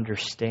come to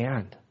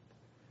understand.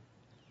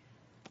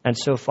 And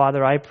so,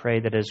 Father, I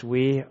pray that as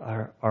we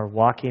are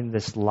walking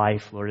this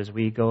life, Lord, as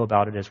we go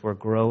about it, as we're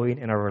growing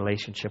in our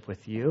relationship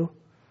with You,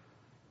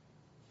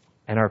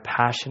 and our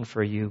passion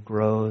for You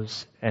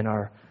grows, and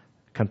our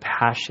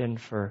compassion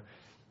for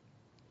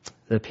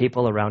the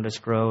people around us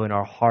grow, and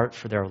our heart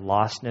for their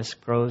lostness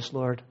grows,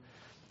 Lord.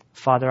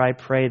 Father, I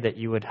pray that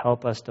You would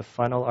help us to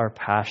funnel our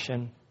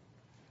passion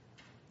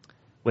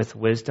with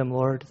wisdom,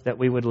 Lord, that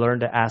we would learn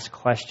to ask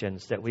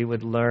questions, that we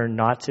would learn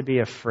not to be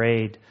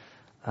afraid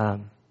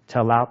to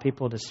allow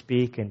people to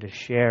speak and to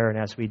share. And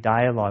as we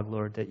dialogue,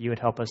 Lord, that You would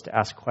help us to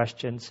ask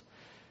questions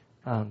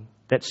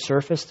that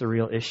surface the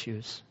real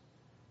issues.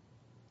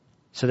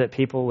 so that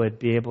people would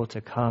be able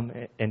to come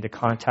into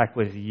contact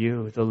with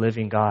you, the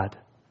living God.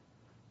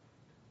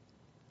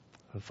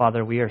 And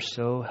Father, we are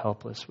so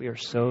helpless. We are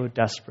so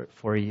desperate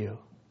for you.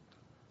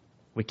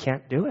 We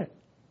can't do it.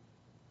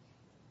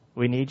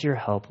 We need your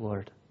help,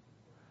 Lord.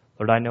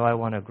 Lord, I know I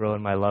want to grow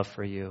in my love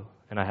for you,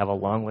 and I have a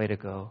long way to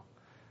go.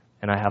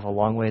 And I have a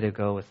long way to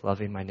go with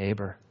loving my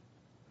neighbor.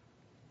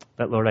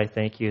 But Lord, I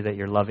thank you that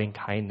your loving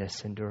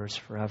kindness endures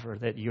forever,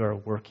 that you are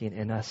working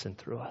in us and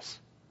through us.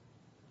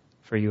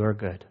 For you are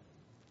good,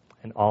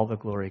 and all the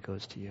glory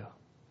goes to you.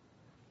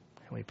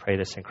 And we pray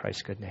this in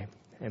Christ's good name.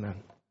 Amen.